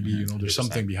 so maybe Mhm. there's 100%.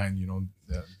 something behind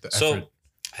the So effort.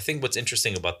 I think what's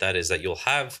interesting about that is that you'll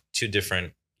have two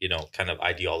different, kind of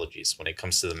ideologies when it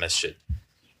comes to the masjid.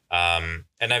 And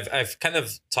I've kind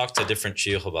of talked to different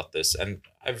shi'ikh about this, and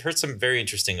I've heard some very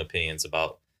interesting opinions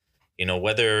about,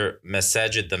 whether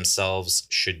masajid themselves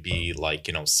should be like,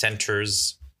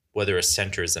 centers, whether a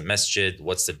center is a masjid,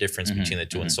 what's the difference Mhm, between the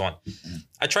 2 and mhm, so on. mhm.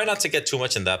 I try not to get too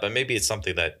much in that, but maybe it's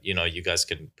something that, you guys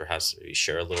can perhaps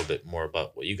share a little bit more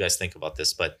about what you guys think about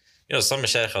this. But, some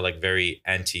mashayikh are like very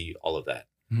anti all of that.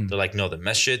 Mhm. They're like, no, the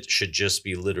masjid should just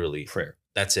be literally, Prayer,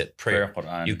 that's it, prayer.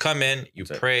 Quran. You come in, you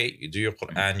That's it. pray, you do your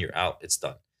Quran, you're out, it's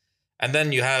done. And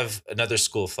then you have another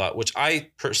school of thought, which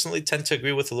I personally tend to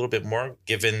agree with a little bit more,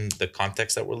 given the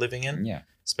context that we're living in, yeah,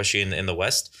 especially in the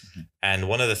West. Mhm. And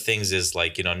one of the things is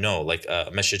like, no, like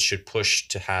a masjid should push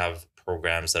to have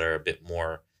programs that are a bit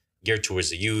more geared towards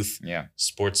the youth, yeah.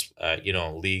 sports,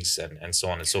 leagues, and so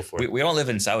on and so forth. We don't live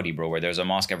in Saudi, bro, where there's a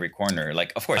mosque every corner.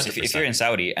 Like, of course, if 100%. you're in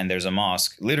Saudi and there's a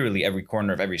mosque literally every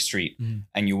corner of every street, Mhm.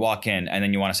 and you walk in and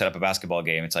then you want to set up a basketball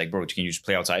game, it's like, bro, can you just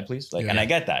play outside, please? Like, Yeah. and I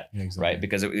get that, Yeah, exactly. right?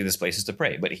 Because this place is to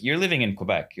pray. But you're living in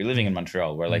Quebec, you're living in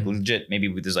Montreal, where like Mhm. legit,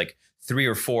 maybe there's like 3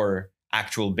 or 4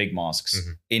 actual big mosques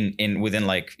Mhm. in within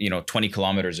like 20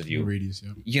 kilometers of you. Radius,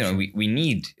 yeah. We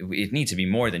need it needs to be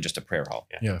more than just a prayer hall.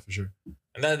 Yeah, for sure.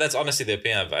 And that's honestly the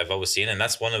opinion I've always seen. And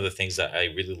that's one of the things that I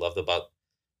really loved about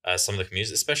some of the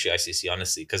communities, especially ICC,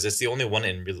 honestly, because it's the only one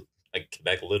in like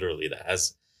Quebec, literally, that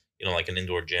has, like an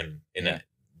indoor gym in Yeah. it.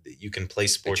 You can play That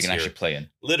sports you can here, actually play in.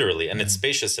 literally, and it's Mhm.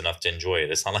 spacious enough to enjoy it.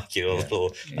 It's not like, a Yeah. little,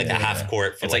 like Yeah, a half yeah.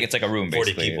 court for It's like a room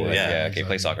 40 basically. people, Like, yeah. okay,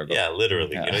 play soccer. Go. yeah,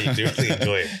 literally, Yeah. you can really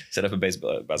enjoy it. Set up a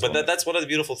basketball. But that's one of the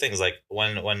beautiful things. Like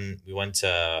when we went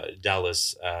to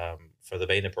Dallas for the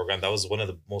Baina program, that was one of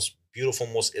the most beautiful,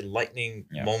 most enlightening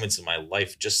Yeah. moments in my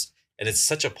life. And it's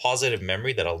such a positive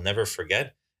memory that I'll never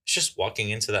forget. It's just walking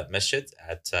into that masjid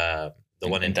at the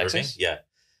one in Irving, Texas? yeah,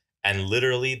 and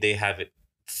literally they have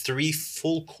 3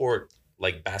 full court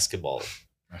like basketball,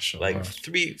 Mashallah. like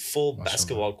 3 full Mashallah.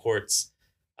 basketball courts,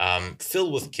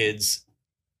 filled with kids.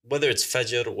 Whether it's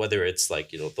Fajr, whether it's like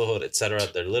Dhuhr, etc.,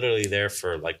 they're literally there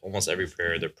for like almost every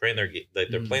prayer. They're praying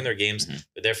they're playing their games. Mhm.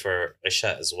 They're there for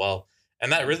Isha as well,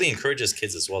 and that really encourages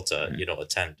kids as well to Mhm.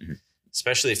 attend, Mhm.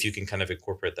 especially if you can kind of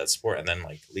incorporate that sport and then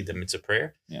like lead them into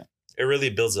prayer. Yeah. it really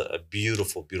builds a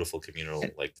beautiful, beautiful communal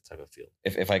like type of feel.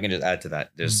 If I can just add to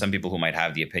that, there's some people who might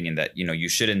have the opinion that, you know, you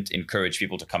shouldn't encourage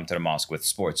people to come to the mosque with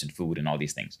sports and food and all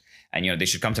these things. And, you know, they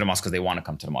should come to the mosque because they want to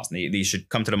come to the mosque. They should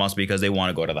come to the mosque because they want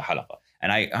to go to the halaqah.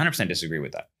 And I 100% disagree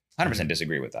with that. 100%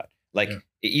 disagree with that. Like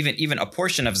even a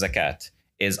portion of zakat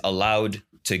is allowed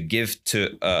to give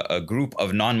to a group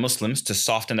of non-Muslims to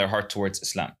soften their heart towards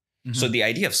Islam. Mhm. So the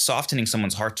idea of softening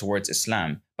someone's heart towards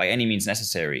Islam by any means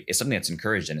necessary is something that's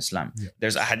encouraged in Islam. Yeah.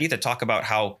 There's a hadith that talk about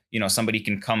how, you know, somebody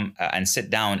can come and sit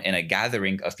down in a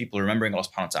gathering of people remembering Allah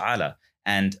subhanahu wa ta'ala,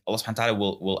 and Allah subhanahu wa ta'ala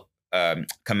will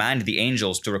command the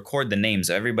angels to record the names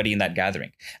of everybody in that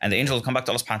gathering. And the angels will come back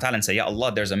to Allah subhanahu wa ta'ala and say, Ya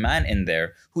Allah, there's a man in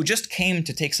there who just came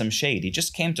to take some shade. He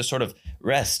just came to sort of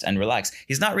rest and relax.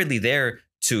 He's not really there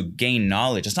to gain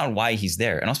knowledge. It's not why he's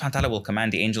there. And Allah subhanahu wa ta'ala will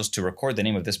command the angels to record the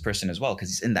name of this person as well, because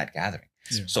he's in that gathering.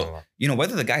 Yeah. So, you know,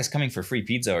 whether the guy is coming for free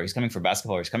pizza or he's coming for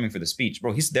basketball or he's coming for the speech,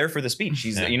 bro, he's there for the speech.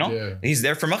 He's, you know, he's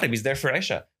there for Maghrib, he's there for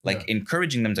Isha. Like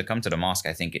encouraging them to come to the mosque,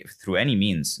 I think through any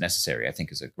means necessary, I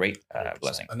think is a great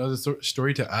blessing. Another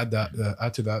story to add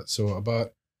to that. So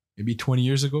about maybe 20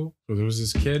 years ago, so there was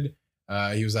this kid,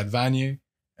 he was at Vanier,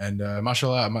 and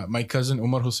mashallah, my cousin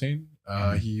Omar Hussein,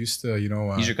 he used to, you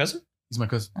know. He's your cousin? He's my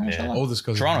cousin. Oh, mashallah. Oldest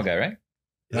cousin. Toronto guy, right?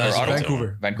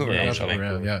 Vancouver. Vancouver. Yeah,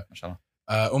 mashallah. Yeah. Mashallah.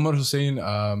 Omar Hussein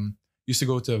used to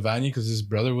go to Vani because his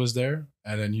brother was there,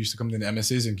 and then he used to come to the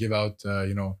MSAs and give out,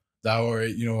 you know, dawah,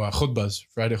 you know, khutbahs,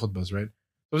 Friday khutbahs, right?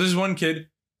 So this one kid,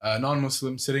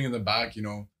 non-Muslim, sitting in the back, you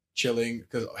know, chilling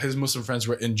because his Muslim friends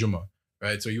were in Jummah,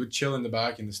 right? So he would chill in the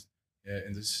back in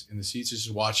the seats,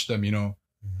 just watch them, you know,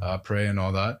 pray and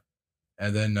all that.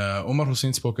 And then Omar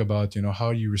Hussein spoke about, you know,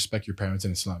 how do you respect your parents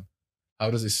in Islam? How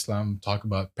does Islam talk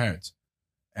about parents?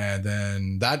 And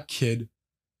then that kid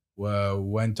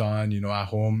went on, you know, at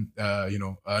home, you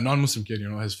know, a non-Muslim kid, you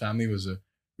know, his family was a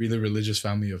really religious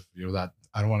family of, you know, that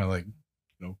I don't want to like,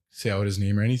 you know, say out his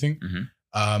name or anything.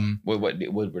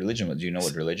 What religion? Do you know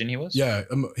what religion he was? Yeah,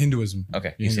 Hinduism.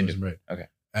 Okay, he's Hindu. Right. Okay.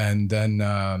 And then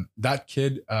that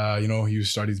kid, you know, he was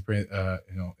starting to pray,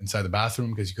 you know, inside the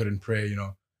bathroom because he couldn't pray, you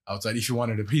know, outside. If you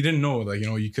wanted to, he didn't know, like, you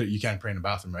know, you can't pray in the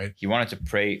bathroom, right? He wanted to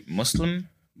pray Muslim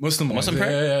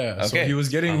prayer. Yeah. Okay. So he was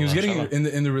getting mashallah.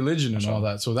 in the religion and all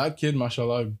Mashallah. that. So that kid,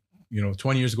 mashallah, you know,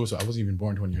 20 years ago. So I wasn't even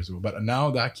born 20 years ago. But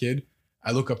now that kid,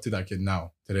 I look up to that kid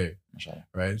now today, Mashallah.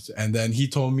 right? And then he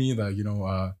told me that, you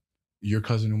know, your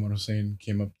cousin Umar Hussein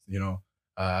came up, you know,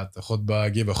 at the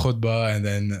khutbah, gave a khutbah, and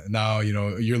then now, you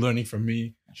know, you're learning from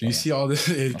me. So you see all this,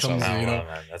 it comes, Mashallah. you know,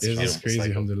 man, that's it's beautiful. crazy,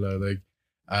 Cycle. alhamdulillah. Like,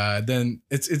 then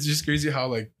it's just crazy how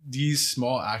like these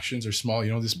small actions or small,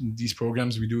 you know, these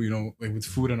programs we do, you know, like with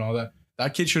food and all that.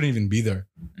 That kid shouldn't even be there,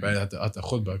 right, at the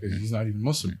khutbah because he's not even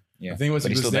Muslim. Yeah. The thing was,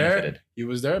 But he he was still there. benefited. He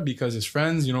was there because his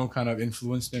friends, you know, kind of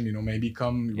influenced him. You know, maybe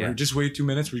come, just wait 2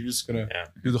 minutes. We're just gonna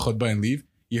do the khutbah and leave.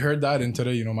 He heard that, and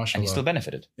today, you know, mashallah, And he still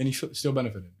benefited. and he still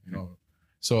benefited. You know,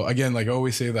 so again, like I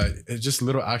always say that it's just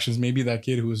little actions. Maybe that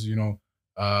kid who's, you know,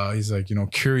 he's like, you know,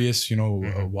 curious, you know,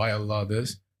 why Allah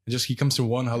this. Just he comes to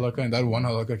one halakha, and that one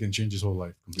halakha can change his whole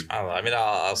life completely. I don't know. I mean,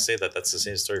 I'll say that that's the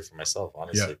same story for myself,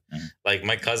 honestly. Yeah. Mhm. Like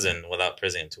my cousin, without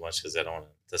praising him too much, because I don't want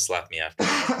to slap me after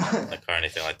in the car or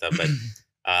anything like that. But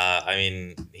I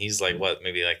mean, he's like what,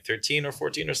 maybe like 13 or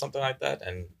 14 or something like that,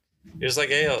 and he was like,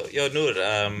 "Hey, yo, Noor."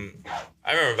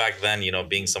 I remember back then, you know,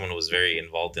 being someone who was very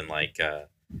involved in like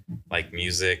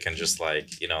music and just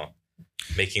like, you know,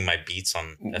 making my beats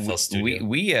on FL Studio.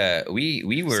 We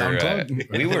were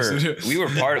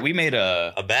SoundCloud? we made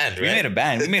a band, right? we made a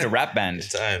band. We made a rap band. Good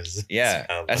times. Yeah.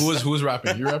 It's Who was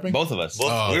rapping? You rapping? Both of us.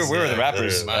 Both of Oh, us, we were the yeah,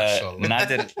 rappers. literally.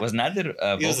 Nadir was Nadir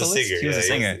he was the vocalist? singer. He was yeah, a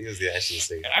singer. He was the actual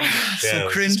singer. So Yeah, it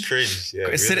was cringe. cringe. Yeah,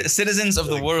 really. Citizens of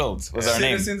the Like, world was our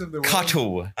name. Citizens of the world.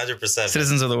 Kato. 100%.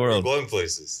 Citizens of the We're world. going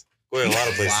places. Going a lot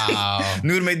of places. Wow.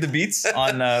 Noor made the beats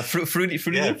on Fruity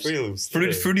Yeah, Loops. Fruity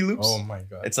Loops. Fruity Loops. Oh my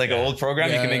god. It's like an old program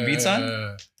you can make beats on.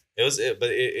 Yeah.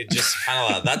 It just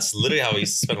kind of, that's literally how I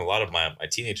used to spend a lot of my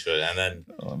teenagehood. And then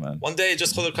Oh man. one day,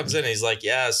 just Khudur comes in and he's like,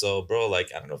 "Yeah, so bro,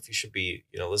 like, I don't know if you should be,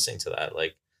 you know, listening to that.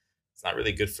 Like, it's not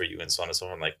really good for you," and so on and so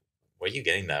forth. I'm like, "Where are you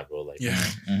getting that, bro?" Like, Yeah.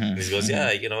 and he goes,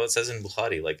 "Yeah, you know, it says in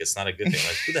Bukhari, like, it's not a good thing." I'm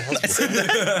like, who the hell's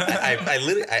Bukhari? I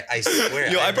literally, I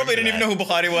swear. Yo, I probably didn't even know who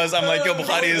Bukhari was. I'm like, yo,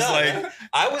 Bukhari is like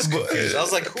I was confused. I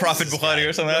was like, Prophet Bukhari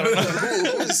or something. I don't know.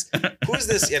 who's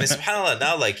this? And subhanAllah,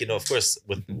 now, like, you know, of course,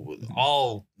 with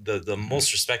all the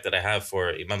most respect that I have for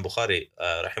Imam Bukhari,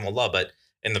 rahimahullah, but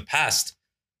in the past,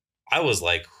 I was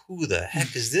like, who the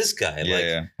heck is this guy?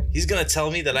 Yeah, He's gonna tell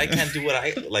me that I can't do what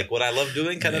I love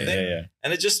doing, kind of thing. Yeah.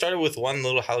 And it just started with one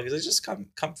little halakha. He's like, just come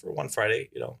for one Friday,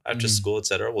 you know, after school,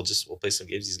 etc. We'll play some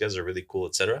games. These guys are really cool,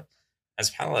 etc.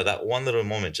 And subhanAllah, that one little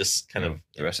moment just kind of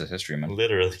the rest is history, man.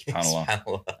 literally. SubhanAllah.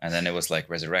 SubhanAllah. And then it was like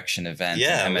resurrection events,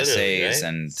 Yeah, and literally, MSAs, right?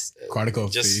 and Chronicle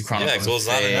of Just Faith. Chronicle yeah, of it goes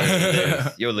on and Faith.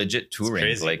 on. You're legit touring,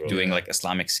 crazy, like bro. doing Yeah. like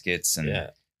Islamic skits and Yeah,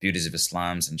 beauties of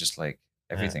Islams and just like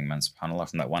everything, man. SubhanAllah,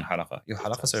 from that one halaqah. Yo,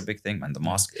 halaqahs are a big thing, man. The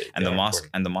mosque and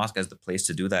the mosque as the place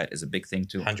to do that is a big thing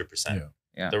too. 100%. Yeah.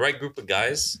 Yeah. The right group of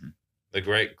guys, Mhm. the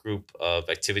right group of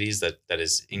activities that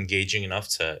is engaging enough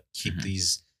to keep Mhm.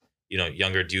 these,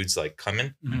 younger dudes like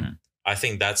coming. Mhm. I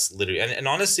think that's literally, and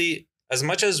honestly, as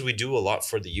much as we do a lot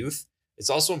for the youth, it's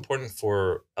also important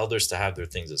for elders to have their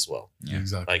things as well. Yeah.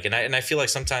 Exactly. Like, and I feel like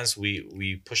sometimes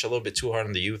we push a little bit too hard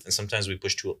on the youth, and sometimes we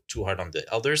push too hard on the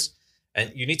elders.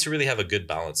 And you need to really have a good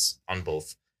balance on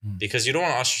both, Mm. because you don't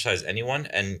want to ostracize anyone,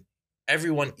 and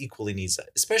everyone equally needs that,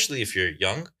 especially if you're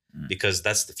young, Mm. because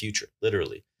that's the future,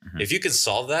 literally. Mhm. If you can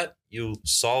solve that, you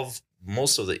solve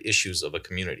most of the issues of a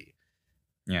community.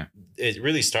 Yeah. It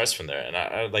really starts from there. And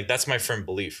I like, that's my firm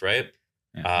belief, right?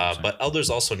 Yeah, 100%. But elders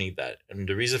also need that. And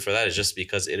the reason for that is just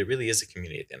because it really is a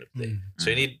community at the end of the day. Mm. So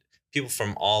you need people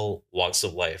from all walks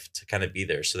of life to kind of be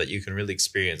there so that you can really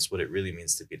experience what it really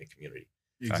means to be in a community.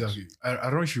 Exactly. I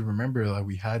don't know if you remember, like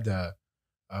we had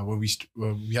when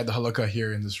we had the halakha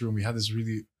here in this room. We had this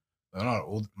really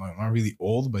not really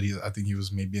old, but I think he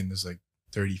was maybe in his like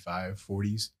 35,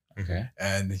 40s, Okay.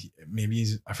 and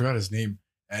I forgot his name,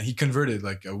 and he converted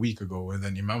like a week ago. And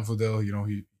then Imam Fudel,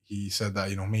 he said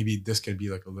that maybe this could be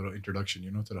like a little introduction,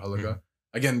 to the halakha.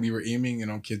 Again, we were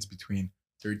aiming, kids between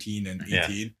 13 and 18.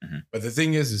 Yeah. Mhm. But the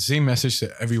thing is, the same message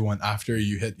to everyone after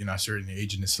you hit, a certain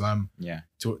age in Islam. Yeah.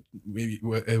 To maybe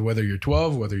whether you're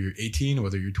 12, whether you're 18,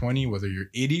 whether you're 20, whether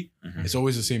you're 80, Mhm. it's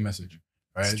always the same message,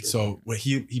 right? true. So what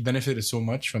he benefited so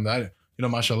much from that.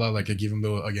 Mashallah, like I gave him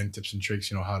little again tips and tricks,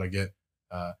 how to get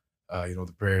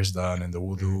the prayers done and the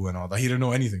wudu and all that. He didn't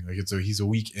know anything. Like he's a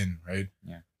week in, right?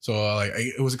 Yeah. So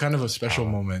it was kind of a special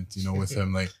moment, with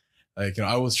him. Like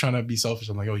I was trying to be selfish.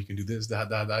 I'm like, oh, you can do this,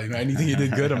 that. Anything he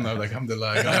did good, I'm not like,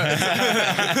 alhamdulillah.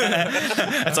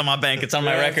 It's on my bank. It's on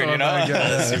my record,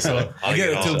 So I get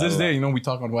it till this day. We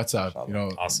talk on WhatsApp.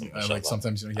 Awesome. Like Mashallah.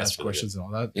 sometimes he That's asks really questions and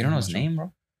all that. You don't know his name,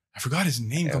 bro? I forgot his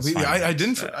name Yeah, it's completely. fine. I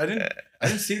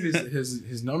didn't save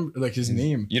his number, like his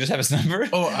name. You just have his number?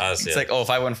 Oh, It's like,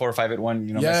 514-581,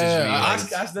 yeah. message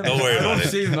me. Ask them. Don't worry I don't about it.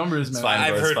 save numbers, man. It's fine,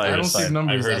 I've bro. heard- It's fine. I don't It's save fine.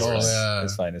 numbers I've at heard all. yours. Yeah.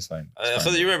 It's fine. It's fine. So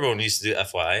you remember when we used to do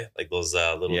FYI, like those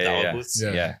little dawah booths?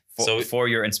 Yeah. Yeah. So- For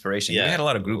your inspiration. Yeah. We had a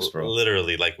lot of groups, bro.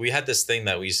 Literally, like we had this thing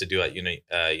that we used to do at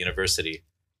university.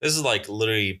 This is like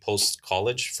literally post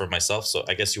college for myself. So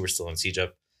I guess you were still in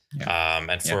CJEP.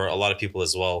 And for a lot of people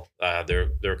as well,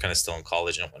 they're kind of still in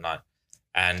college and whatnot.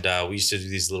 And we used to do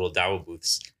these little dawah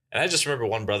booths. And I just remember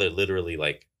one brother literally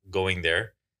like going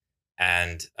there.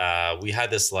 And we had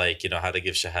this like, how to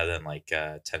give shahada in like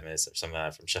 10 minutes or something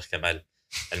like that from Sheikh Kamal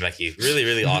al-Maki. Really,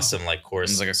 really awesome like course.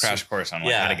 It was like a crash course on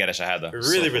Yeah. how to get a shahada.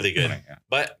 Really, really good. funny, yeah.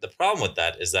 But the problem with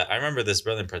that is that I remember this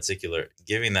brother in particular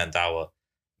giving that dawah,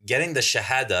 getting the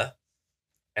shahada.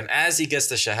 And as he gets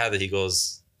the shahada, he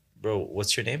goes, bro,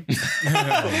 what's your name?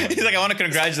 He's like, I want to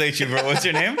congratulate you, bro. What's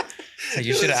your name? It's like,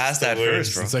 you should have asked that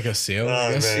first, bro. It's like a sale, Oh,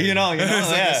 I guess. man. You know, It's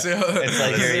like yeah. a sale. It's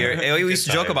like we used to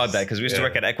Good joke about times. that because we used to Yeah.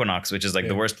 work at Equinox, which is like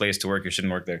the Yeah. worst place to work. You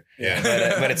shouldn't work there.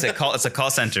 Yeah. But it's a call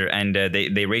center, and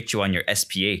they rate you on your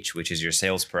SPH, which is your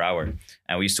sales per hour.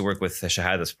 And we used to work with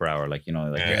shahadas per hour, like your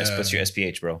what's your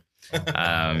SPH, bro?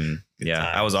 Yeah,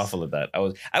 I was times. awful at that.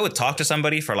 I would talk to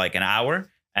somebody for like an hour,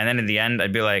 and then in the end,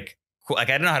 I'd be like, cool. Like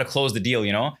I didn't know how to close the deal,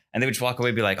 and they would just walk away,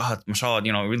 and be like, oh, mashallah,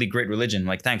 really great religion.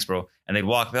 Like, thanks, bro. And they'd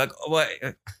walk, be like, oh, what?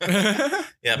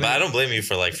 Yeah, but I don't blame you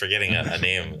for like forgetting a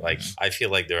name. Like I feel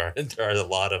like there are a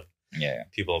lot of Yeah.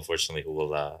 people, unfortunately, who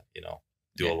will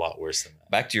do Yeah. a lot worse than that.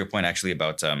 Back to your point, actually,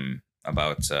 about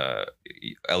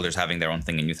elders having their own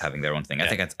thing and youth having their own thing.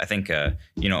 Yeah. I think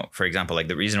for example, like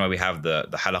the reason why we have the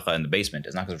halaqah in the basement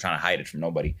is not because we're trying to hide it from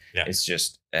nobody. Yeah. It's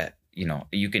just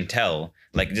you can tell,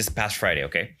 like this past Friday,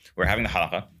 okay, we're having the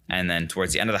halaqah, and then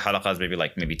towards the end of the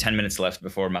halaqah, maybe 10 minutes left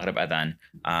before Maghrib Adhan.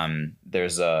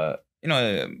 There's a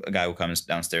guy who comes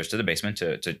downstairs to the basement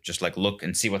to just like look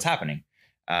and see what's happening.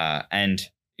 And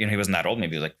he wasn't that old,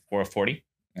 maybe like 40,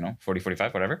 40,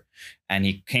 45, whatever. And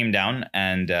he came down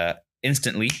and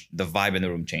instantly the vibe in the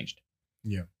room changed.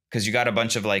 Yeah. Because you got a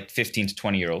bunch of like 15 to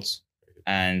 20 year olds.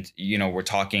 And, we're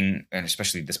talking, and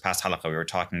especially this past halaqah, we were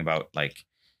talking about like,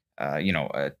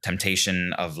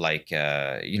 temptation of like,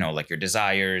 like your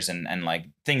desires and like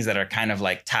things that are kind of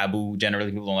like taboo.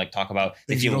 Generally, people don't like talk about.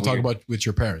 Things you don't talk about with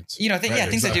your parents.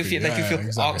 Things that you feel like you feel.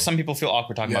 Exactly. Some people feel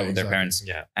awkward talking about with their parents.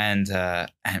 Yeah. And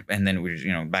then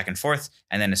we back and forth.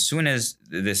 And then as soon as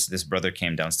this brother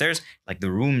came downstairs, like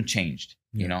the room changed.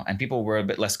 you know, and people were a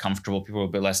bit less comfortable. People were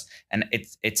a bit less, and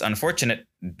it's unfortunate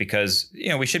because, you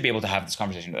know, we should be able to have this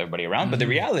conversation with everybody around. But the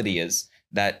reality is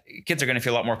that kids are going to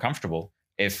feel a lot more comfortable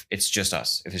if it's just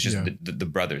us, if it's just the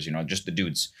brothers, you know, just the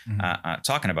dudes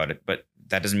talking about it. But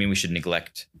that doesn't mean we should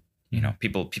neglect, you know,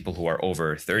 people who are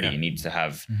over 30 need to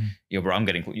have, yo, bro,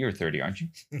 you're 30, aren't you?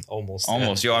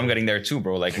 Almost. Yo, I'm getting there too,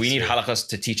 bro. Like we need halaqas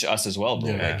to teach us as well,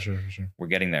 bro. Yeah, Like, sure. we're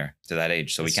getting there to that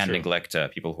age. So we can't neglect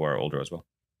people who are older as well.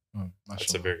 Oh,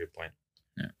 That's a very good point.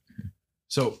 Yeah.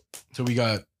 So we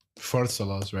got fard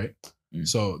salahs, right?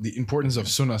 So the importance of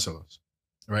sunnah salahs,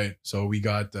 right? So we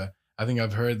got, I think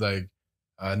I've heard like,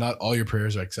 not all your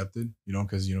prayers are accepted, you know,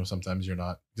 because, you know, sometimes you're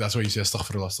not. That's why you say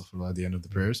astaghfirullah at the end of the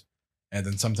prayers. And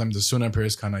then sometimes the sunnah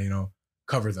prayers kind of, you know,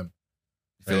 cover them.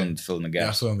 Fill in the gaps.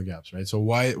 Yeah, fill in the gaps, right? So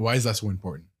why is that so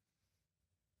important?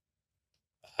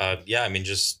 I mean,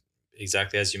 just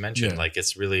exactly as you mentioned, like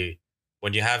it's really,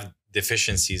 when you have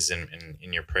deficiencies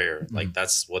in your prayer, like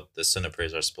that's what the sunnah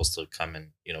prayers are supposed to come and,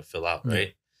 you know, fill out,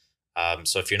 right?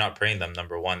 So if you're not praying them,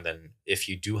 number one, then if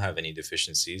you do have any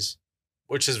deficiencies,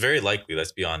 which is very likely,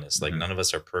 let's be honest, like none of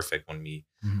us are perfect when we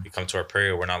come to our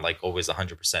prayer. We're not like always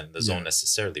 100% in the zone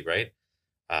necessarily, right?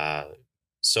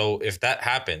 So if that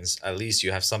happens, at least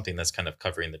you have something that's kind of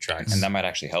covering the tracks. And that might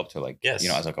actually help to like, you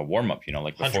know, as like a warm up, you know,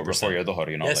 like before your dhuhr,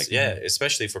 you know, yes, like. Yeah,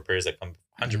 especially for prayers that come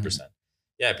 100%.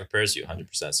 Yeah, it prepares you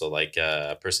 100%. So like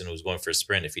a person who's going for a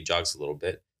sprint, if he jogs a little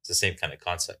bit, it's the same kind of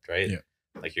concept, right? Yeah.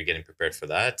 Like you're getting prepared for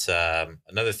that.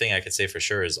 Another thing I could say for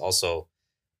sure is also,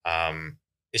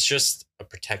 it's just a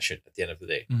protection at the end of the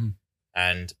day.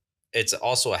 And it's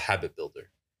also a habit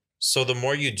builder. So the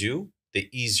more you do, the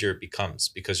easier it becomes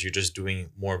because you're just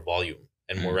doing more volume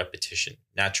and more repetition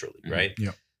naturally, right?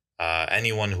 Yeah.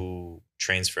 Anyone who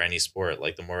trains for any sport,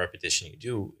 like the more repetition you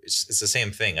do, it's the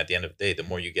same thing. At the end of the day, the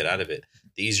more you get out of it,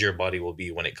 the easier your body will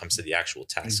be when it comes to the actual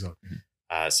task.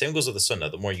 Same goes with the sunnah.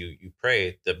 The more you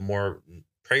pray, the more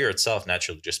prayer itself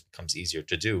naturally just becomes easier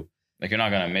to do. Like you're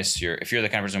not gonna miss if you're the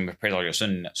kind of person who prays all your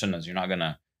sunnahs, you're not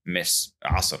gonna miss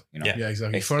asr, you know? Yeah,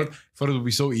 exactly. Fard will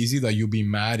be so easy that you'll be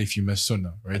mad if you miss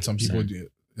sunnah, right? Some people do.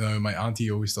 My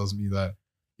auntie always tells me that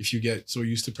if you get so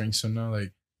used to praying sunnah,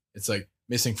 like it's like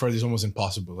missing fard is almost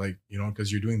impossible, like, you know,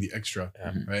 because you're doing the extra,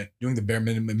 right? Doing the bare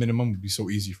minimum would be so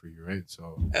easy for you, right?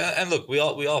 So and look, we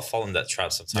all fall in that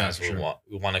trap sometimes. We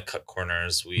want to cut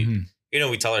corners. You know,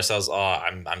 we tell ourselves, oh,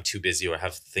 I'm too busy or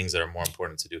have things that are more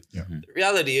important to do. The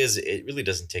reality is it really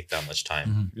doesn't take that much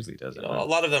time. It really doesn't. You know, a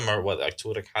lot of them are like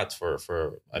 2 rakat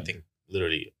for I think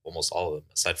literally almost all of them,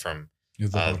 aside from the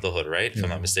dhuhr, right? If I'm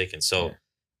not mistaken. So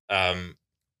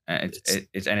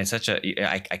it's such a,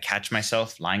 I catch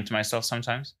myself lying to myself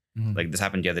sometimes. Like this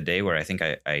happened the other day where I think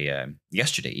I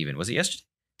yesterday even, was it yesterday?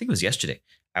 I think it was yesterday.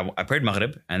 I prayed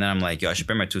Maghrib and then I'm like, yo, I should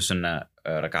pray my 2 sunnah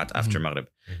rakat after Maghrib.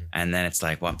 And then it's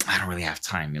like, well, I don't really have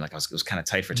time. Like it was kind of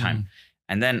tight for time.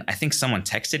 And then I think someone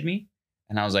texted me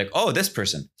and I was like, oh, this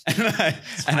person.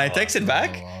 and I texted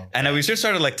back and we just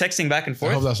started like texting back and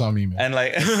forth. I hope that's not me, man. And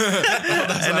like,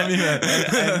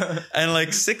 and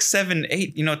like 6, 7,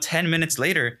 8, you know, 10 minutes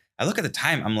later, I look at the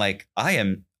time. I'm like,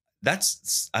 I'm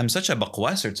such a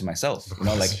baqwaser to myself, you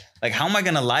know, like how am I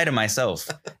going to lie to myself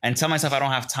and tell myself I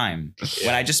don't have time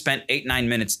when I just spent 8, 9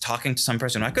 minutes talking to some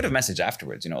person who I could have messaged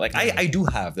afterwards, you know, like I do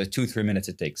have the 2, 3 minutes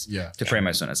it takes to pray my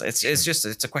sunnahs.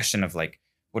 It's a question of like,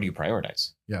 what do you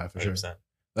prioritize? Yeah, for 100%. Sure.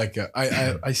 Like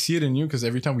I see it in you because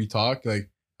every time we talk,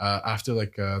 like after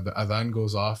like the adhan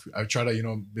goes off, I try to, you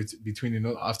know, between, you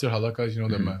know, after halaqas, you know,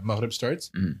 the maghrib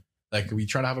starts, like we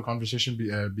try to have a conversation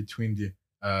between the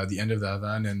end of the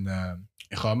adhan and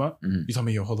iqama. You tell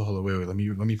me, yo, hold on, wait, let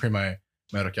me pray my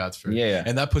rakat first. Yeah.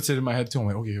 And that puts it in my head too. I'm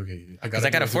like, okay. I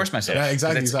gotta force myself. Yeah,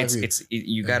 exactly.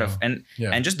 You gotta, and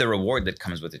just the reward that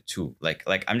comes with it too. Like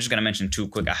I'm just gonna mention 2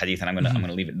 quick hadith and I'm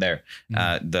gonna leave it there.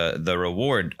 The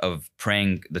reward of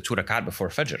praying the 2 rakat before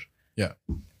Fajr. Yeah.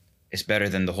 It's better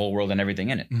than the whole world and everything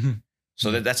in it. So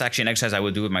that's actually an exercise I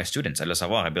would do with my students.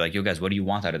 I'd be like, yo guys, what do you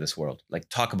want out of this world? Like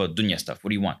talk about dunya stuff. What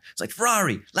do you want? It's like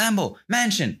Ferrari, Lambo,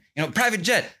 mansion, you know, private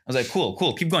jet. I was like, cool.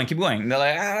 Keep going. And they're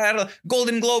like,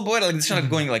 Golden Globe, boy. Like, they're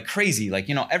going like crazy, like,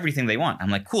 you know, everything they want. I'm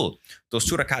like, cool. Those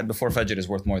 2 rakat before Fajr is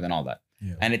worth more than all that.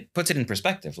 Yeah. And it puts it in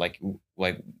perspective. Like,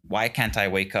 why can't I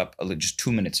wake up just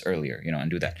 2 minutes earlier, you know,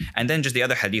 and do that? And then just the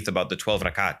other hadith about the 12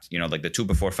 rakat, you know, like the 2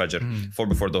 before Fajr, 4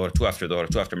 before Dhuhr, 2 after Dhuhr,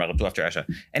 2 after Maghrib, 2 after Isha.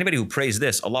 Anybody who prays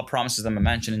this, Allah promises them a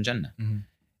mansion in Jannah.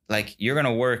 Like, you're going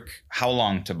to work how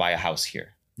long to buy a house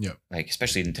here? Yeah. Like,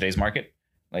 especially in today's market,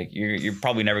 Like you're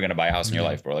probably never gonna buy a house in your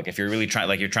life, bro. Like if you're really trying,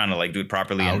 like you're trying to like do it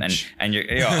properly and you're,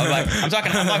 I'm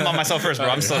talking about myself first, bro.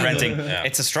 I'm still renting. Yeah.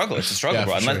 It's a struggle. It's a struggle, Yeah,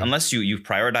 bro. for sure. Unless you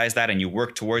prioritize that and you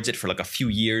work towards it for like a few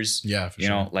years. Yeah, for you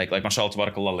sure. know, like mashallah,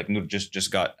 tabarakallah, like Noor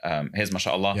just got his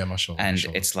mashallah. Yeah, mashallah. And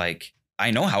mashallah. it's like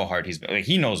I know how hard he's been. Like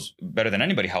he knows better than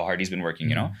anybody how hard he's been working.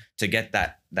 You know, to get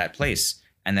that place.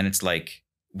 And then it's like,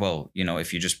 well, you know,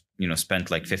 if you just spent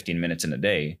like 15 minutes in a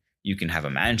day, you can have a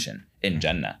mansion in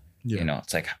Jannah. Yeah. You know,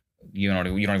 it's like you don't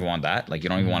even want that. Like you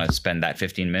don't even want to spend that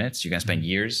 15 minutes. You're gonna spend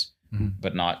years,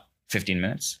 but not 15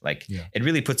 minutes. Like it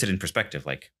really puts it in perspective.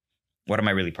 Like, what am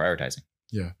I really prioritizing?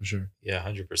 Yeah, for sure. Yeah,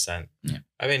 100%. Yeah.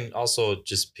 I mean, also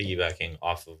just piggybacking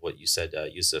off of what you said,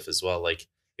 Yusuf, as well. Like,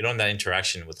 you know, in that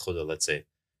interaction with Khuda, let's say,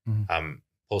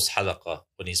 post halaqa,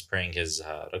 when he's praying his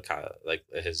rak'ah, like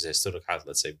his rak'at,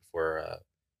 let's say, before,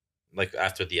 like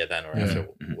after the adhan or after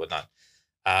whatnot.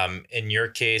 In your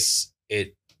case,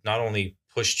 it not only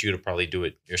pushed you to probably do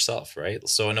it yourself, right?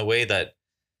 So in a way that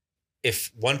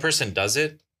if one person does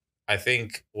it, I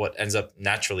think what ends up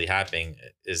naturally happening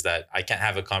is that I can't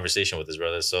have a conversation with his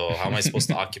brother. So how am I supposed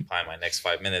to occupy my next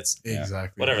 5 minutes?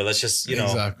 Exactly. Whatever. Let's just,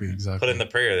 exactly. put in the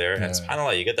prayer there. And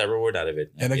subhanAllah, you get that reward out of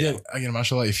it. And again,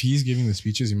 mashallah, if he's giving the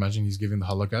speeches, imagine he's giving the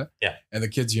halakah. Yeah. And the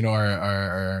kids,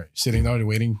 are sitting down and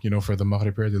waiting, for the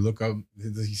Maghrib prayer. They look up,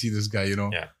 you see this guy,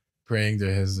 praying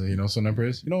to his, sunnah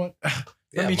prayers. You know what?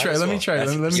 Let me try. Let me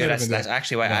that's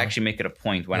actually why I actually make it a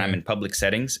point when I'm in public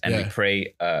settings and we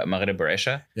pray Maghrib or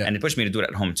Isha, and it pushed me to do it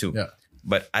at home too. Yeah.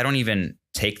 But I don't even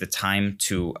take the time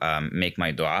to make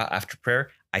my dua after prayer.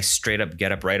 I straight up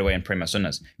get up right away and pray my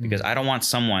sunnahs because I don't want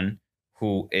someone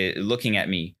who is looking at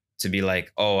me to be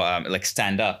like, like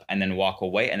stand up and then walk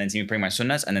away and then see me praying my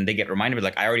sunnahs and then they get reminded,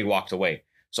 like I already walked away.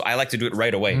 So I like to do it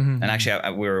right away. And actually,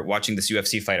 we were watching this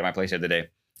UFC fight at my place the other day.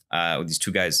 With these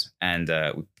two guys, and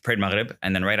we prayed Maghrib,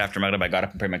 and then right after Maghrib, I got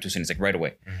up and prayed my two sunnahs like right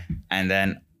away, and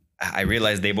then I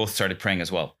realized they both started praying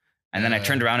as well, and then I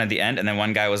turned around at the end, and then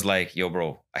one guy was like, "Yo,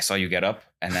 bro, I saw you get up,"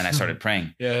 and then I started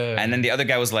praying, and then the other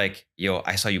guy was like, "Yo,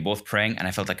 I saw you both praying, and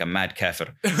I felt like a mad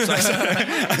kafir," so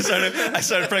I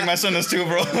started praying my sunnahs too,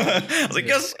 bro. I was like,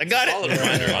 "Yes, I got it." Solid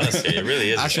reminder, honestly, it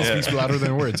really is. Action speaks louder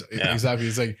than words. Exactly.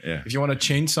 It's like if you want to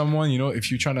change someone, if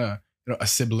you're trying to. A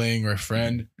sibling or a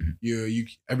friend, you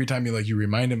every time you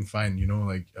remind him, fine,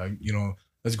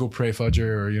 let's go pray Fajr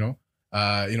or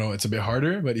it's a bit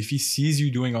harder, but if he sees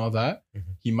you doing all that,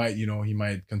 he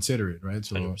might consider it, right?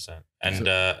 So 100%.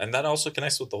 And that also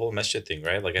connects with the whole masjid thing,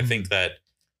 right? Like I think that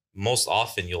most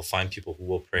often you'll find people who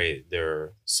will pray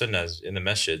their sunnahs in the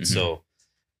masjid. So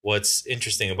what's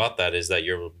interesting about that is that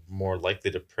you're more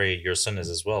likely to pray your sunnahs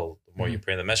as well the more you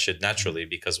pray in the masjid naturally,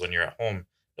 because when you're at home,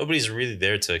 nobody's really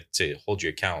there to hold you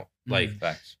account. Like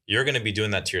you're going to be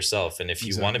doing that to yourself. And if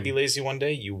you want to be lazy one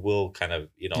day, you will kind of,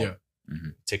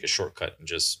 take a shortcut and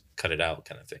just cut it out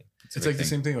kind of thing. It's like the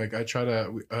same thing. Like I try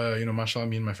to, mashallah,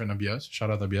 me and my friend Abias, shout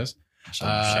out Abias.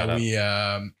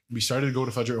 We started to go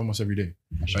to Fajr almost every day.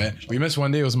 Right? We missed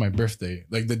one day. It was my birthday,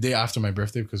 like the day after my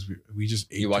birthday, because we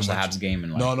just ate. You watched the Habs game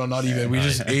and no, not even. We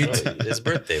just ate. His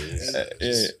birthday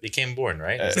became born,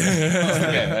 right?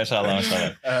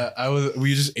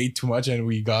 We just ate too much and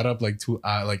we got up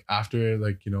after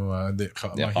the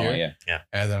here.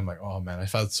 And then I'm like, oh man, I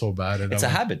felt so bad. And it's a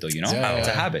habit though, it's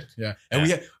a habit. Yeah,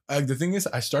 and the thing is,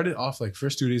 I started off like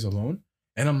first 2 days alone.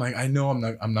 And I'm like, I know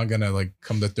I'm not gonna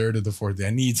come the third or the fourth day.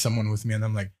 I need someone with me. And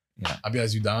I'm like,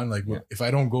 Abias, you down? Like, if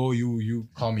I don't go, you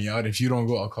call me out. If you don't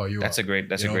go, I'll call you out. That's a great,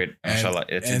 mashallah.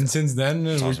 And since then,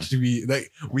 awesome.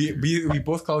 we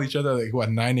both call each other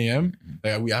 9 a.m.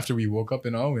 Like after we woke up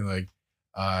and all, we're like,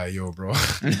 yo, bro.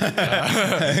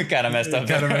 Kind of messed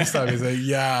up. He's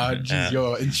like, geez,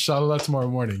 yo, inshallah tomorrow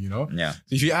morning, Yeah. So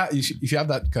if you have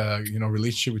that,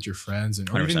 relationship with your friends and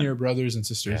or even your brothers and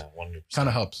sisters, kind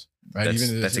of helps. Right,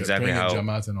 that's exactly how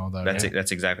Jamaat and all that.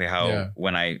 That's exactly how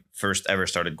when I first ever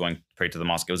started going to pray to the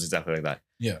mosque, it was exactly like that.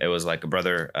 Yeah, it was like a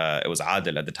brother. It was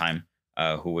Adil at the time,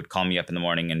 who would call me up in the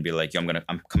morning and be like, "Yo,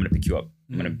 I'm coming to pick you up.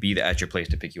 I'm gonna be at your place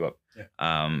to pick you up."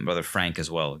 Yeah. Brother Frank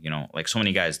as well. Like so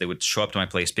many guys, they would show up to my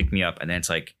place, pick me up, and then it's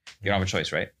like you don't have a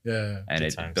choice, right? Yeah, and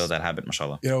it built that habit,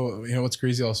 mashallah. You know what's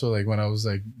crazy? Also, like when I was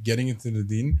getting into the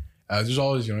deen. There's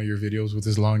always, your videos with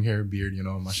his long hair, beard,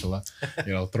 mashallah,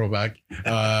 throwback.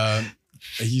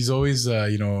 He's always,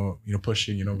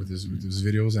 pushing, with his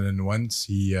videos. And then once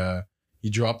he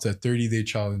dropped a 30-day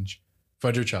challenge,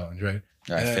 Fajr challenge, right?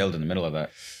 I failed in the middle of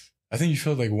that. I think you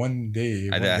failed one day.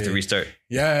 I had to restart.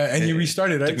 Yeah, and you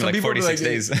restarted, right? It took me 46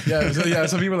 days.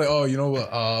 Some people are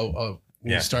like,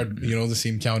 we'll start, the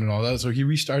same count and all that. So he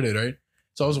restarted, right?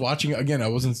 So I was watching again. I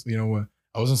wasn't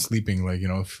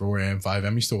sleeping 4 a.m., 5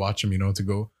 a.m. I used to watch him, to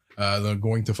go.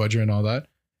 going to Fajr and all that.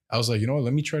 I was like, you know what,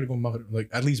 let me try to go Maghrib, like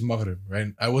at least Maghrib,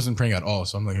 right? I wasn't praying at all.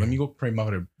 So I'm like, let me go pray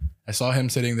Maghrib. I saw him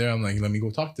sitting there. I'm like, let me go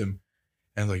talk to him.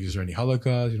 And like, is there any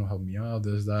halakas? You know, help me out,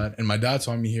 this, that. And my dad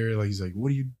saw me here. Like, he's like,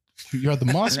 what are you're at the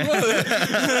mosque?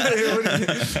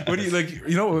 what do you like?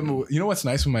 You know what's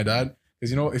nice with my dad?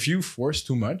 Because, you know, if you force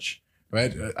too much,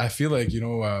 right? I feel like, you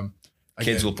know,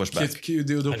 Kids will push back.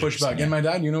 They'll push back. Yeah. And my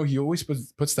dad, you know, he always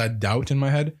puts that doubt in my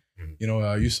head. You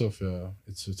know, Yusuf,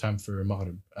 it's time for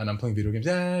Maghrib and I'm playing video games.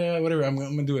 Yeah, whatever. I'm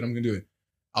gonna do it.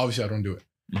 Obviously, I don't do it,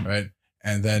 right?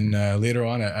 And then later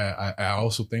on, I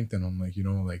also thanked him. I'm like, you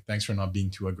know, like, thanks for not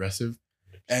being too aggressive.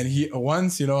 And he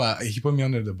once, you know, he put me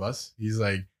under the bus. He's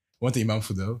like, went to Imam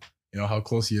Fudel. You know how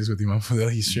close he is with Imam Fudel.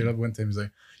 He straight up went to him. He's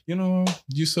like, you know,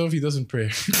 Yusuf, he doesn't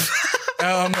pray. And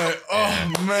I'm like,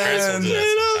 oh man.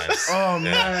 Oh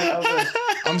man. I was like,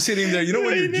 I'm sitting there. You know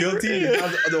when you're guilty, you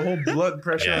have the whole blood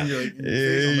pressure on your face.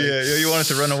 Yeah. You wanted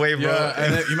to run away, bro. Yeah,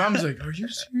 and then Imam's like, "Are you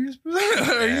serious, bro?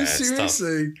 Are you serious?"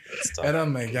 Like, and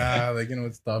I'm like, like, you know,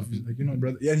 it's tough. He's like, you know,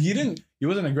 brother. Yeah, and he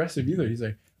wasn't aggressive either. He's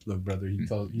like, look, brother. He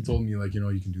told me, like, you know,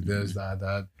 you can do this,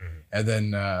 that, and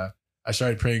then I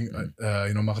started praying,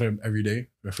 you know, Maghrib every day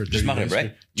for 30 Just Maghrib, days.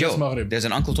 right? Just Yo, Maghrib. there's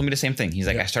an uncle told me the same thing. He's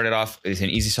like, I started off with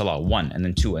an easy salah, 1, and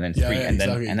then 2, and then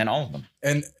 3, and then all of them.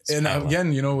 And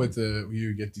again, you know, with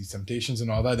you get these temptations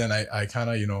and all that, then I kind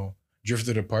of, you know,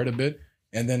 drifted apart a bit.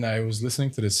 And then I was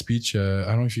listening to the speech. I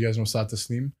don't know if you guys know Saad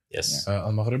Taslim. Yes.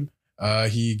 Al Maghrib.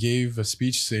 He gave a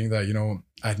speech saying that, you know,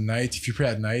 at night, if you pray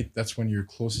at night, that's when you're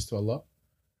closest to Allah,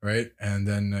 right? And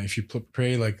then if you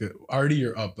pray like already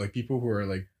you're up, like people who are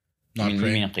like not you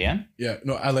praying. mean Qiyam? Yeah,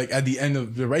 no, I like at the end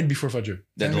of right before Fajr.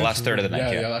 The last third of the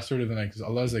night. Yeah, last third of the night, because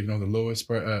Allah is like, you know, the lowest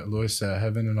part, lowest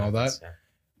heaven and all that. Yeah.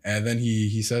 And then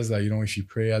he says that, you know, if you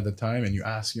pray at the time and you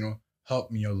ask, you know,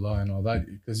 help me Allah and all that,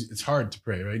 because it's hard to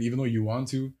pray, right? Even though you want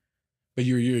to, but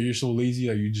you're so lazy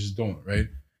that you just don't, right?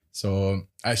 So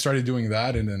I started doing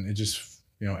that, and then it just,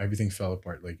 you know, everything fell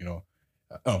apart, like, you know,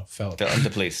 fell into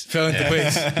place. fell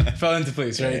into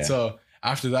place, right? Yeah. So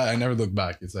after that, I never looked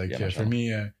back. It's like for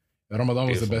me, Ramadan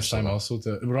was the best time also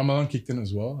Ramadan kicked in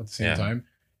as well at the same time,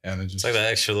 and it's like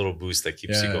that extra little boost that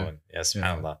keeps you going. Yeah,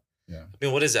 subhanAllah. Yeah. I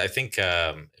mean, what is it? I think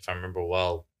if I remember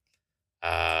well,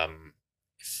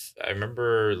 if I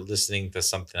remember listening to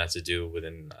something that had to do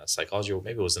within psychology, or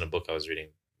maybe it was in a book I was reading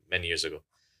many years ago,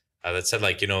 that said,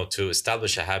 like, you know, to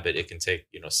establish a habit, it can take,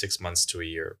 you know, 6 months to a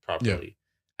year properly.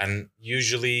 Yeah. And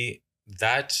usually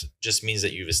that just means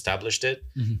that you've established it,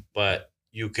 but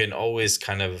you can always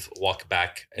kind of walk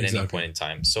back at any point in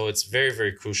time. So it's very,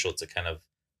 very crucial to kind of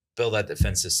build that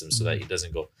defense system so that it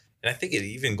doesn't go. And I think it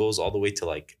even goes all the way to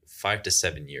like 5 to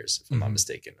 7 years, if I'm not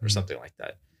mistaken, or something like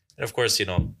that. And of course, you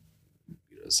know,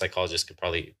 psychologists could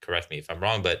probably correct me if I'm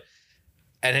wrong, but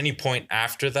at any point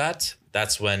after that,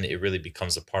 that's when it really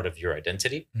becomes a part of your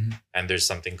identity. And there's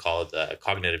something called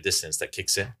cognitive dissonance that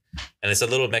kicks in. And it's a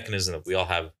little mechanism that we all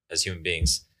have as human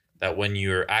beings, that when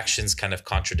your actions kind of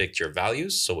contradict your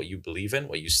values, so what you believe in,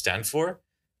 what you stand for,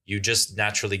 you just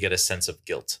naturally get a sense of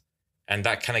guilt. And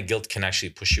that kind of guilt can actually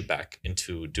push you back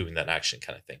into doing that action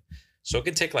kind of thing. So it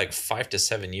can take like 5 to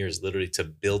 7 years literally to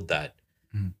build that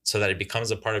so that it becomes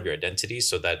a part of your identity,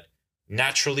 so that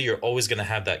naturally you're always going to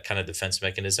have that kind of defense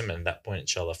mechanism. And at that point,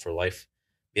 inshallah, for life,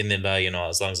 you know,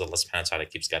 as long as Allah subhanahu wa ta'ala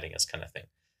keeps guiding us kind of thing.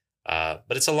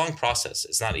 But it's a long process.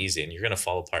 It's not easy. And you're going to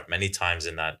fall apart many times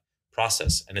in that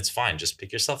process. And it's fine. Just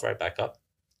pick yourself right back up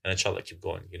and inshallah, keep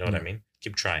going. You know what I mean?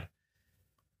 Keep trying.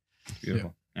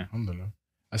 Beautiful. Yeah. Alhamdulillah.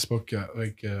 I spoke,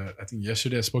 I think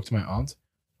yesterday I spoke to my aunt.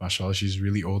 MashaAllah, she's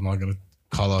really old. I'm not going to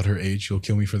call out her age. She'll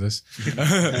kill me for this.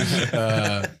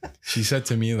 She said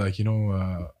to me, like, you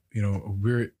know,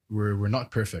 we're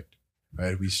not perfect,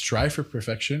 right? We strive for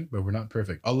perfection, but we're not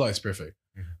perfect. Allah is perfect.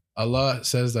 Allah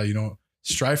says that, you know,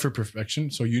 strive for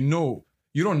perfection. So you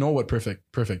don't know what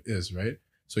perfect is, right?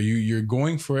 So you're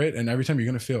going for it, and every time you're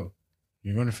gonna fail.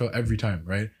 You're gonna fail every time,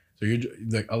 right? So you're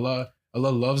like, Allah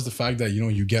loves the fact that, you know,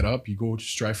 you get up, you go to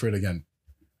strive for it again,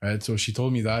 right? So she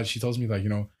told me that. She tells me that, you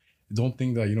know, don't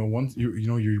think that, you know, once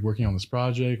you're working on this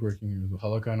project, working with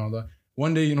halakha and all that,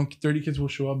 one day, you know, 30 kids will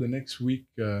show up. The next week,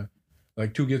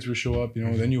 like 2 kids will show up, you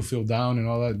know, then you'll feel down and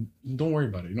all that. Don't worry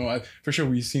about it. You know, for sure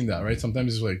we've seen that, right?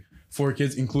 Sometimes it's like 4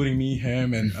 kids, including me,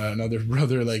 him, and another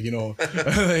brother, like, you know.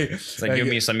 It's like give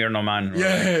me Samir Noman.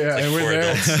 Yeah. Like and we're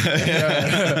there.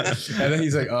 Yeah. And then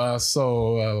he's like,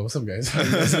 what's up, guys?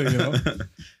 You know?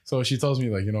 So she tells me,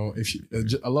 like, you know,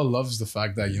 Allah loves the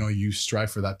fact that, you know, you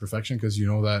strive for that perfection, because you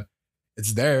know that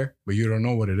it's there, but you don't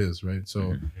know what it is, right?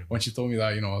 So when she told me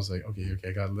that, you know, I was like, okay,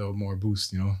 I got a little more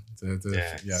boost, you know. It's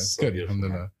so good. Beautiful.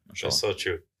 Alhamdulillah. That's so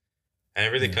true. And it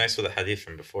really connects with the hadith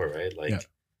from before, right? Like,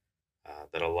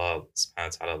 that Allah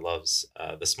subhanahu wa ta'ala loves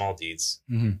the small deeds,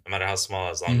 Mhm. no matter how small,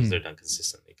 as long as Mhm. they're done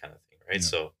consistently, kind of thing, right? Yeah.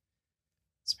 So,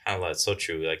 subhanAllah, it's so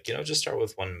true. Like, just start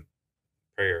with one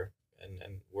prayer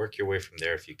and work your way from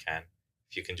there if you can.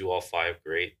 If you can do all five,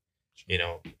 great.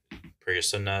 Pray your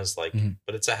sunnahs, like, Mhm.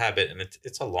 but it's a habit and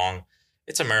it's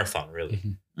a marathon, really.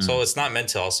 Mhm. So it's not meant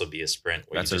to also be a sprint.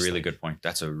 That's a really good point.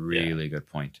 That's a really good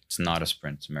point. It's not a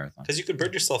sprint, it's a marathon. Because you could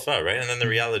burn yourself out, right? And then the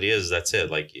reality is that's it.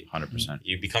 Like, 100%.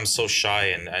 you become so shy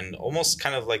and almost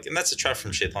kind of like, and that's a trap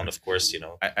from shaitan, of course,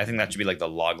 I think that should be like the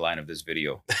log line of this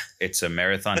video. It's a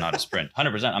marathon, not a sprint.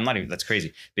 100%. I'm not even, that's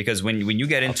crazy. Because when you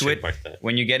get into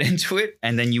it,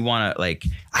 and then you want to like,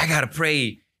 I got to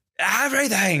pray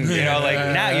everything,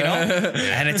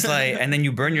 and it's like, and then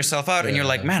you burn yourself out and you're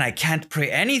like, man, I can't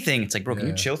pray anything. It's like, bro, can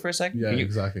you chill for a second? Yeah, Can you,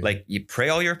 exactly. like, you pray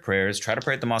all your prayers, try to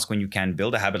pray at the mosque when you can,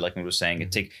 build a habit, like we were saying.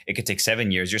 It could take 7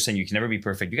 years. You're saying you can never be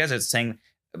perfect. You guys are saying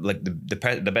like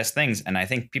the best things, and I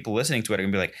think people listening to it are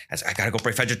gonna be like, I gotta go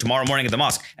pray Fajr tomorrow morning at the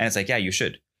mosque, and it's like, yeah, you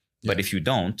should, but if you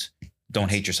don't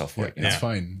hate yourself for it. It's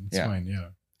fine. It's fine. Yeah.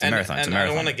 It's a marathon. And I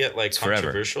don't want to get like forever.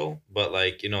 controversial, but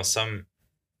like,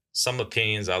 some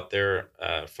opinions out there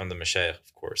from the mashayikh,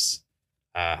 of course,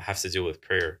 have to do with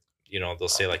prayer. They'll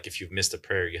say like, if you've missed a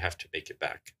prayer, you have to make it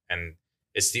back, and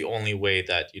it's the only way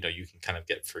that you can kind of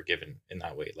get forgiven in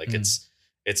that way. Like it's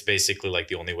basically like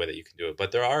the only way that you can do it.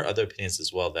 But there are other opinions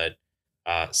as well that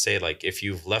say like, if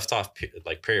you've left off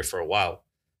like prayer for a while,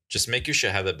 just make your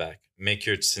shahada back, make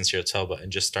your sincere tawbah, and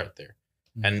just start there.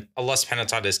 And Allah subhanahu wa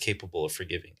ta'ala is capable of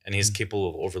forgiving, and He's capable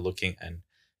of overlooking, and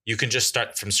you can just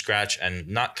start from scratch and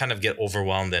not kind of get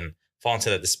overwhelmed and fall into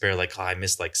that despair. Like, I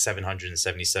missed like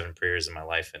 777 prayers in my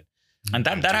life. And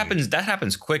that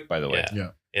happens quick, by the way.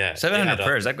 Yeah. 700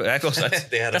 prayers. That goes,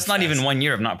 that's not even 1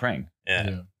 year of not praying.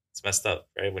 Yeah. It's messed up,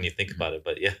 right? When you think about it,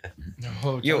 but yeah.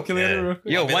 One year.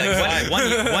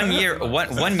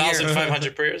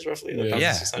 1,500 prayers roughly.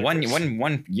 Yeah. One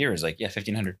year is like,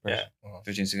 1,500 prayers. Yeah.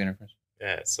 1,500 prayers.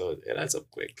 Yeah. So it adds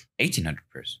up quick. 1,800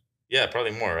 prayers. Yeah,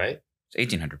 probably more, right? It's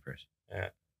 1,800 prayers. Yeah.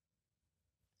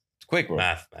 It's quick, bro.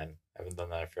 Math, man. I haven't done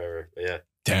that forever, but yeah.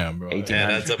 Damn, bro.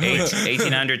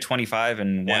 1,825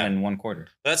 and 1 1/4.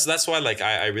 That's why, like,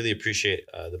 I really appreciate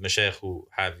the mashayikh who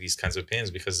have these kinds of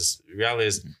opinions, because the reality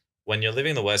is, when you're living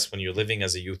in the West, when you're living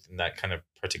as a youth in that kind of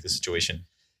particular situation,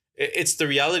 it's the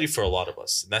reality for a lot of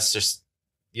us. And that's just,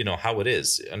 how it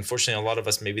is. Unfortunately, a lot of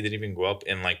us maybe didn't even grow up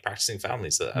in like practicing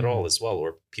families at all as well,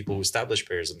 or people who establish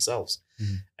prayers themselves.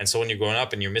 And so when you're growing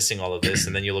up and you're missing all of this,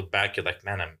 and then you look back, you're like,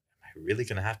 man, am I really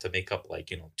going to have to make up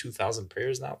like, 2,000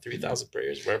 prayers now, 3,000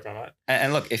 prayers, wherever I'm at?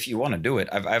 And look, if you want to do it,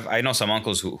 I know some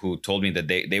uncles who told me that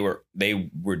they were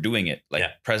doing it like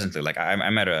presently. Like I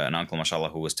met an uncle, mashallah,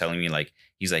 who was telling me like,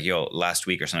 he's like, yo, last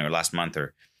week or something, or last month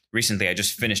or recently, I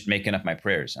just finished making up my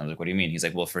prayers. I was like, what do you mean? He's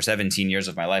like, well, for 17 years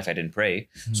of my life, I didn't pray.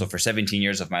 So for 17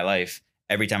 years of my life,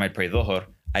 every time I'd pray dhuhr,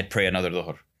 I'd pray another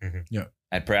dhuhr. Yeah.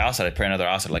 I'd pray asr, I'd pray another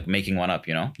asr, like making one up,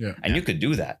 Yeah. And you could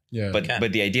do that. Yeah.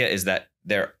 But the idea is that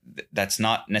that's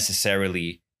not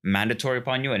necessarily mandatory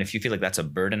upon you. And if you feel like that's a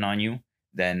burden on you,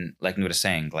 then like Noor is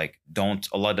saying, like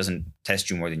Allah doesn't test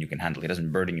you more than you can handle. He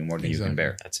doesn't burden you more than you can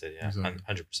bear. That's it. Yeah. Exactly.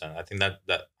 100%. I think that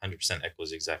 100%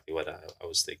 echoes exactly what I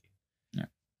was thinking.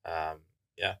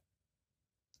 Yeah.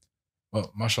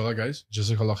 Well, mashallah, guys.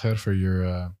 Jazakallah khair for your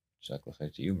Jazakallah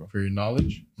khair to you, bro. for your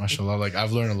knowledge. Mashallah, like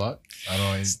I've learned a lot. I don't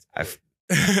know.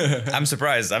 I'm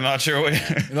surprised. I'm not sure what.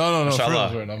 No.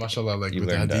 Mashallah. Mashallah, like You with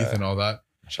the learned, hadith and all that.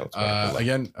 Mashallah.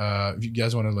 Again, if you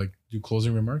guys want to like do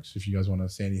closing remarks, if you guys want to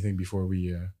say anything before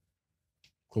we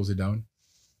close it down.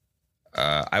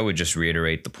 I would just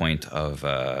reiterate the point of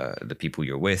the people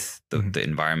you're with, the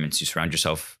environments you surround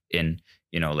yourself in.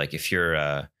 Like if you're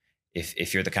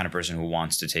the kind of person who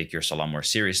wants to take your salah more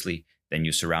seriously, then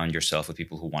you surround yourself with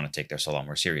people who want to take their salah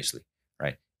more seriously,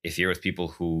 right? If you're with people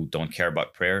who don't care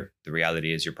about prayer, the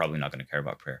reality is you're probably not going to care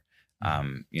about prayer.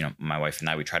 My wife and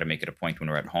I, we try to make it a point when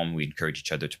we're at home. We encourage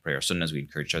each other to pray our sunnahs. We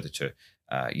encourage each other to,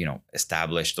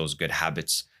 establish those good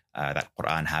habits, that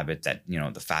Quran habit, that,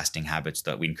 the fasting habits,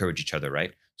 that we encourage each other,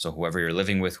 right? So whoever you're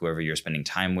living with, whoever you're spending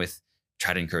time with,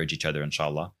 try to encourage each other,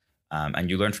 inshallah. And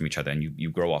you learn from each other and you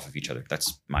grow off of each other.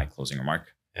 That's my closing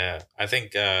remark. Yeah. I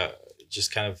think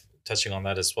just kind of touching on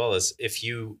that as well, is if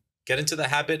you get into the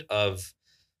habit of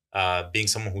being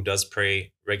someone who does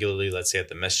pray regularly, let's say at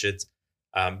the masjid,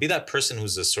 be that person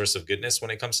who's a source of goodness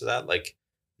when it comes to that, like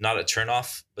not a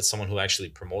turnoff, but someone who actually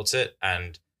promotes it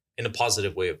and in a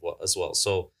positive way as well.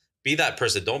 So be that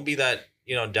person. Don't be that,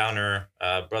 downer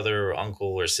brother or uncle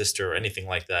or sister or anything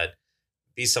like that.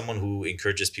 Be someone who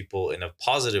encourages people in a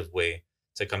positive way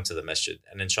to come to the masjid.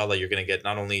 And inshallah, you're going to get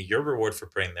not only your reward for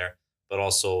praying there, but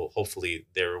also hopefully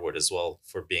their reward as well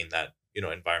for being that,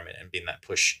 environment and being that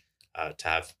push to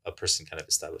have a person kind of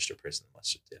establish their place in the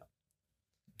masjid. Yeah.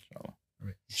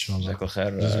 Inshallah.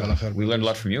 Jazakallah khair. We learned a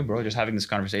lot from you, bro. Just having this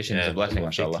conversation is a blessing,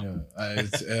 mashallah. Yeah,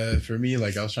 it's, for me,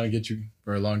 like I was trying to get you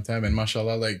for a long time, and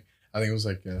mashallah, like I think it was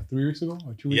like 3 weeks ago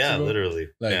or 2 weeks ago. Yeah, literally.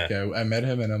 Like I met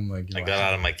him, and I'm like, I got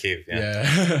out of my cave.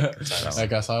 Yeah.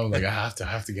 Like I saw him, like I have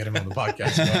to get him on the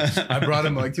podcast. I brought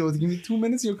him like, yo, give me 2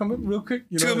 minutes. You'll come in real quick.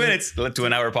 2 minutes to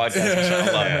an hour podcast.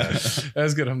 Inshallah.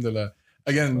 That's good. Alhamdulillah.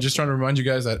 Again, just trying to remind you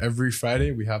guys that every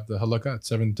Friday we have the halakha at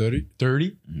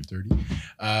 7:30.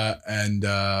 And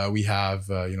we have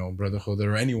Brother Khuda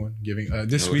or anyone giving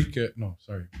this week. No,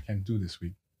 sorry, can't do this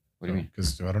week. What do you mean?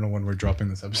 Because I don't know when we're dropping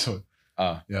this episode.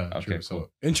 Oh, yeah, okay, true. cool.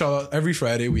 So inshallah, every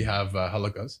Friday we have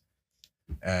halakas,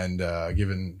 and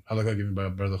halakha given by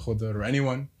Brother Khuda or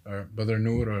anyone, or Brother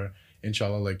Noor, or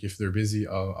inshallah, like if they're busy,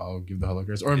 I'll give the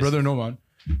halakas, or Brother Noman.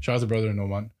 Shout out to Brother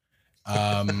Noman.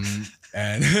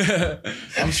 And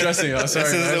I'm stressing. Sorry,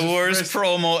 this is the worst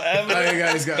promo ever.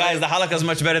 Guys, the halakha is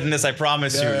much better than this. I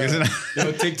promise you.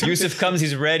 Yusuf comes,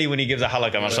 he's ready when he gives a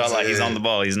halakha. Mashallah, he's on the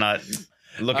ball. He's not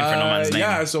looking for no man's name.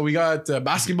 Yeah, so we got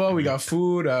basketball, we got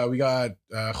food, we got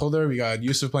Khuda, we got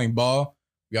Yusuf playing ball.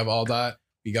 We have all that.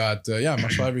 We got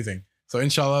mashallah, everything. So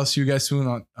inshallah, see you guys soon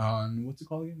on what's it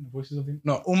called again? The Voices of the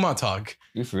Ummah Talk.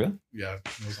 You for real? Yeah,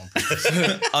 it was on purpose.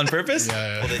 On purpose?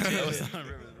 Yeah. Well, they changed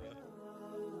it.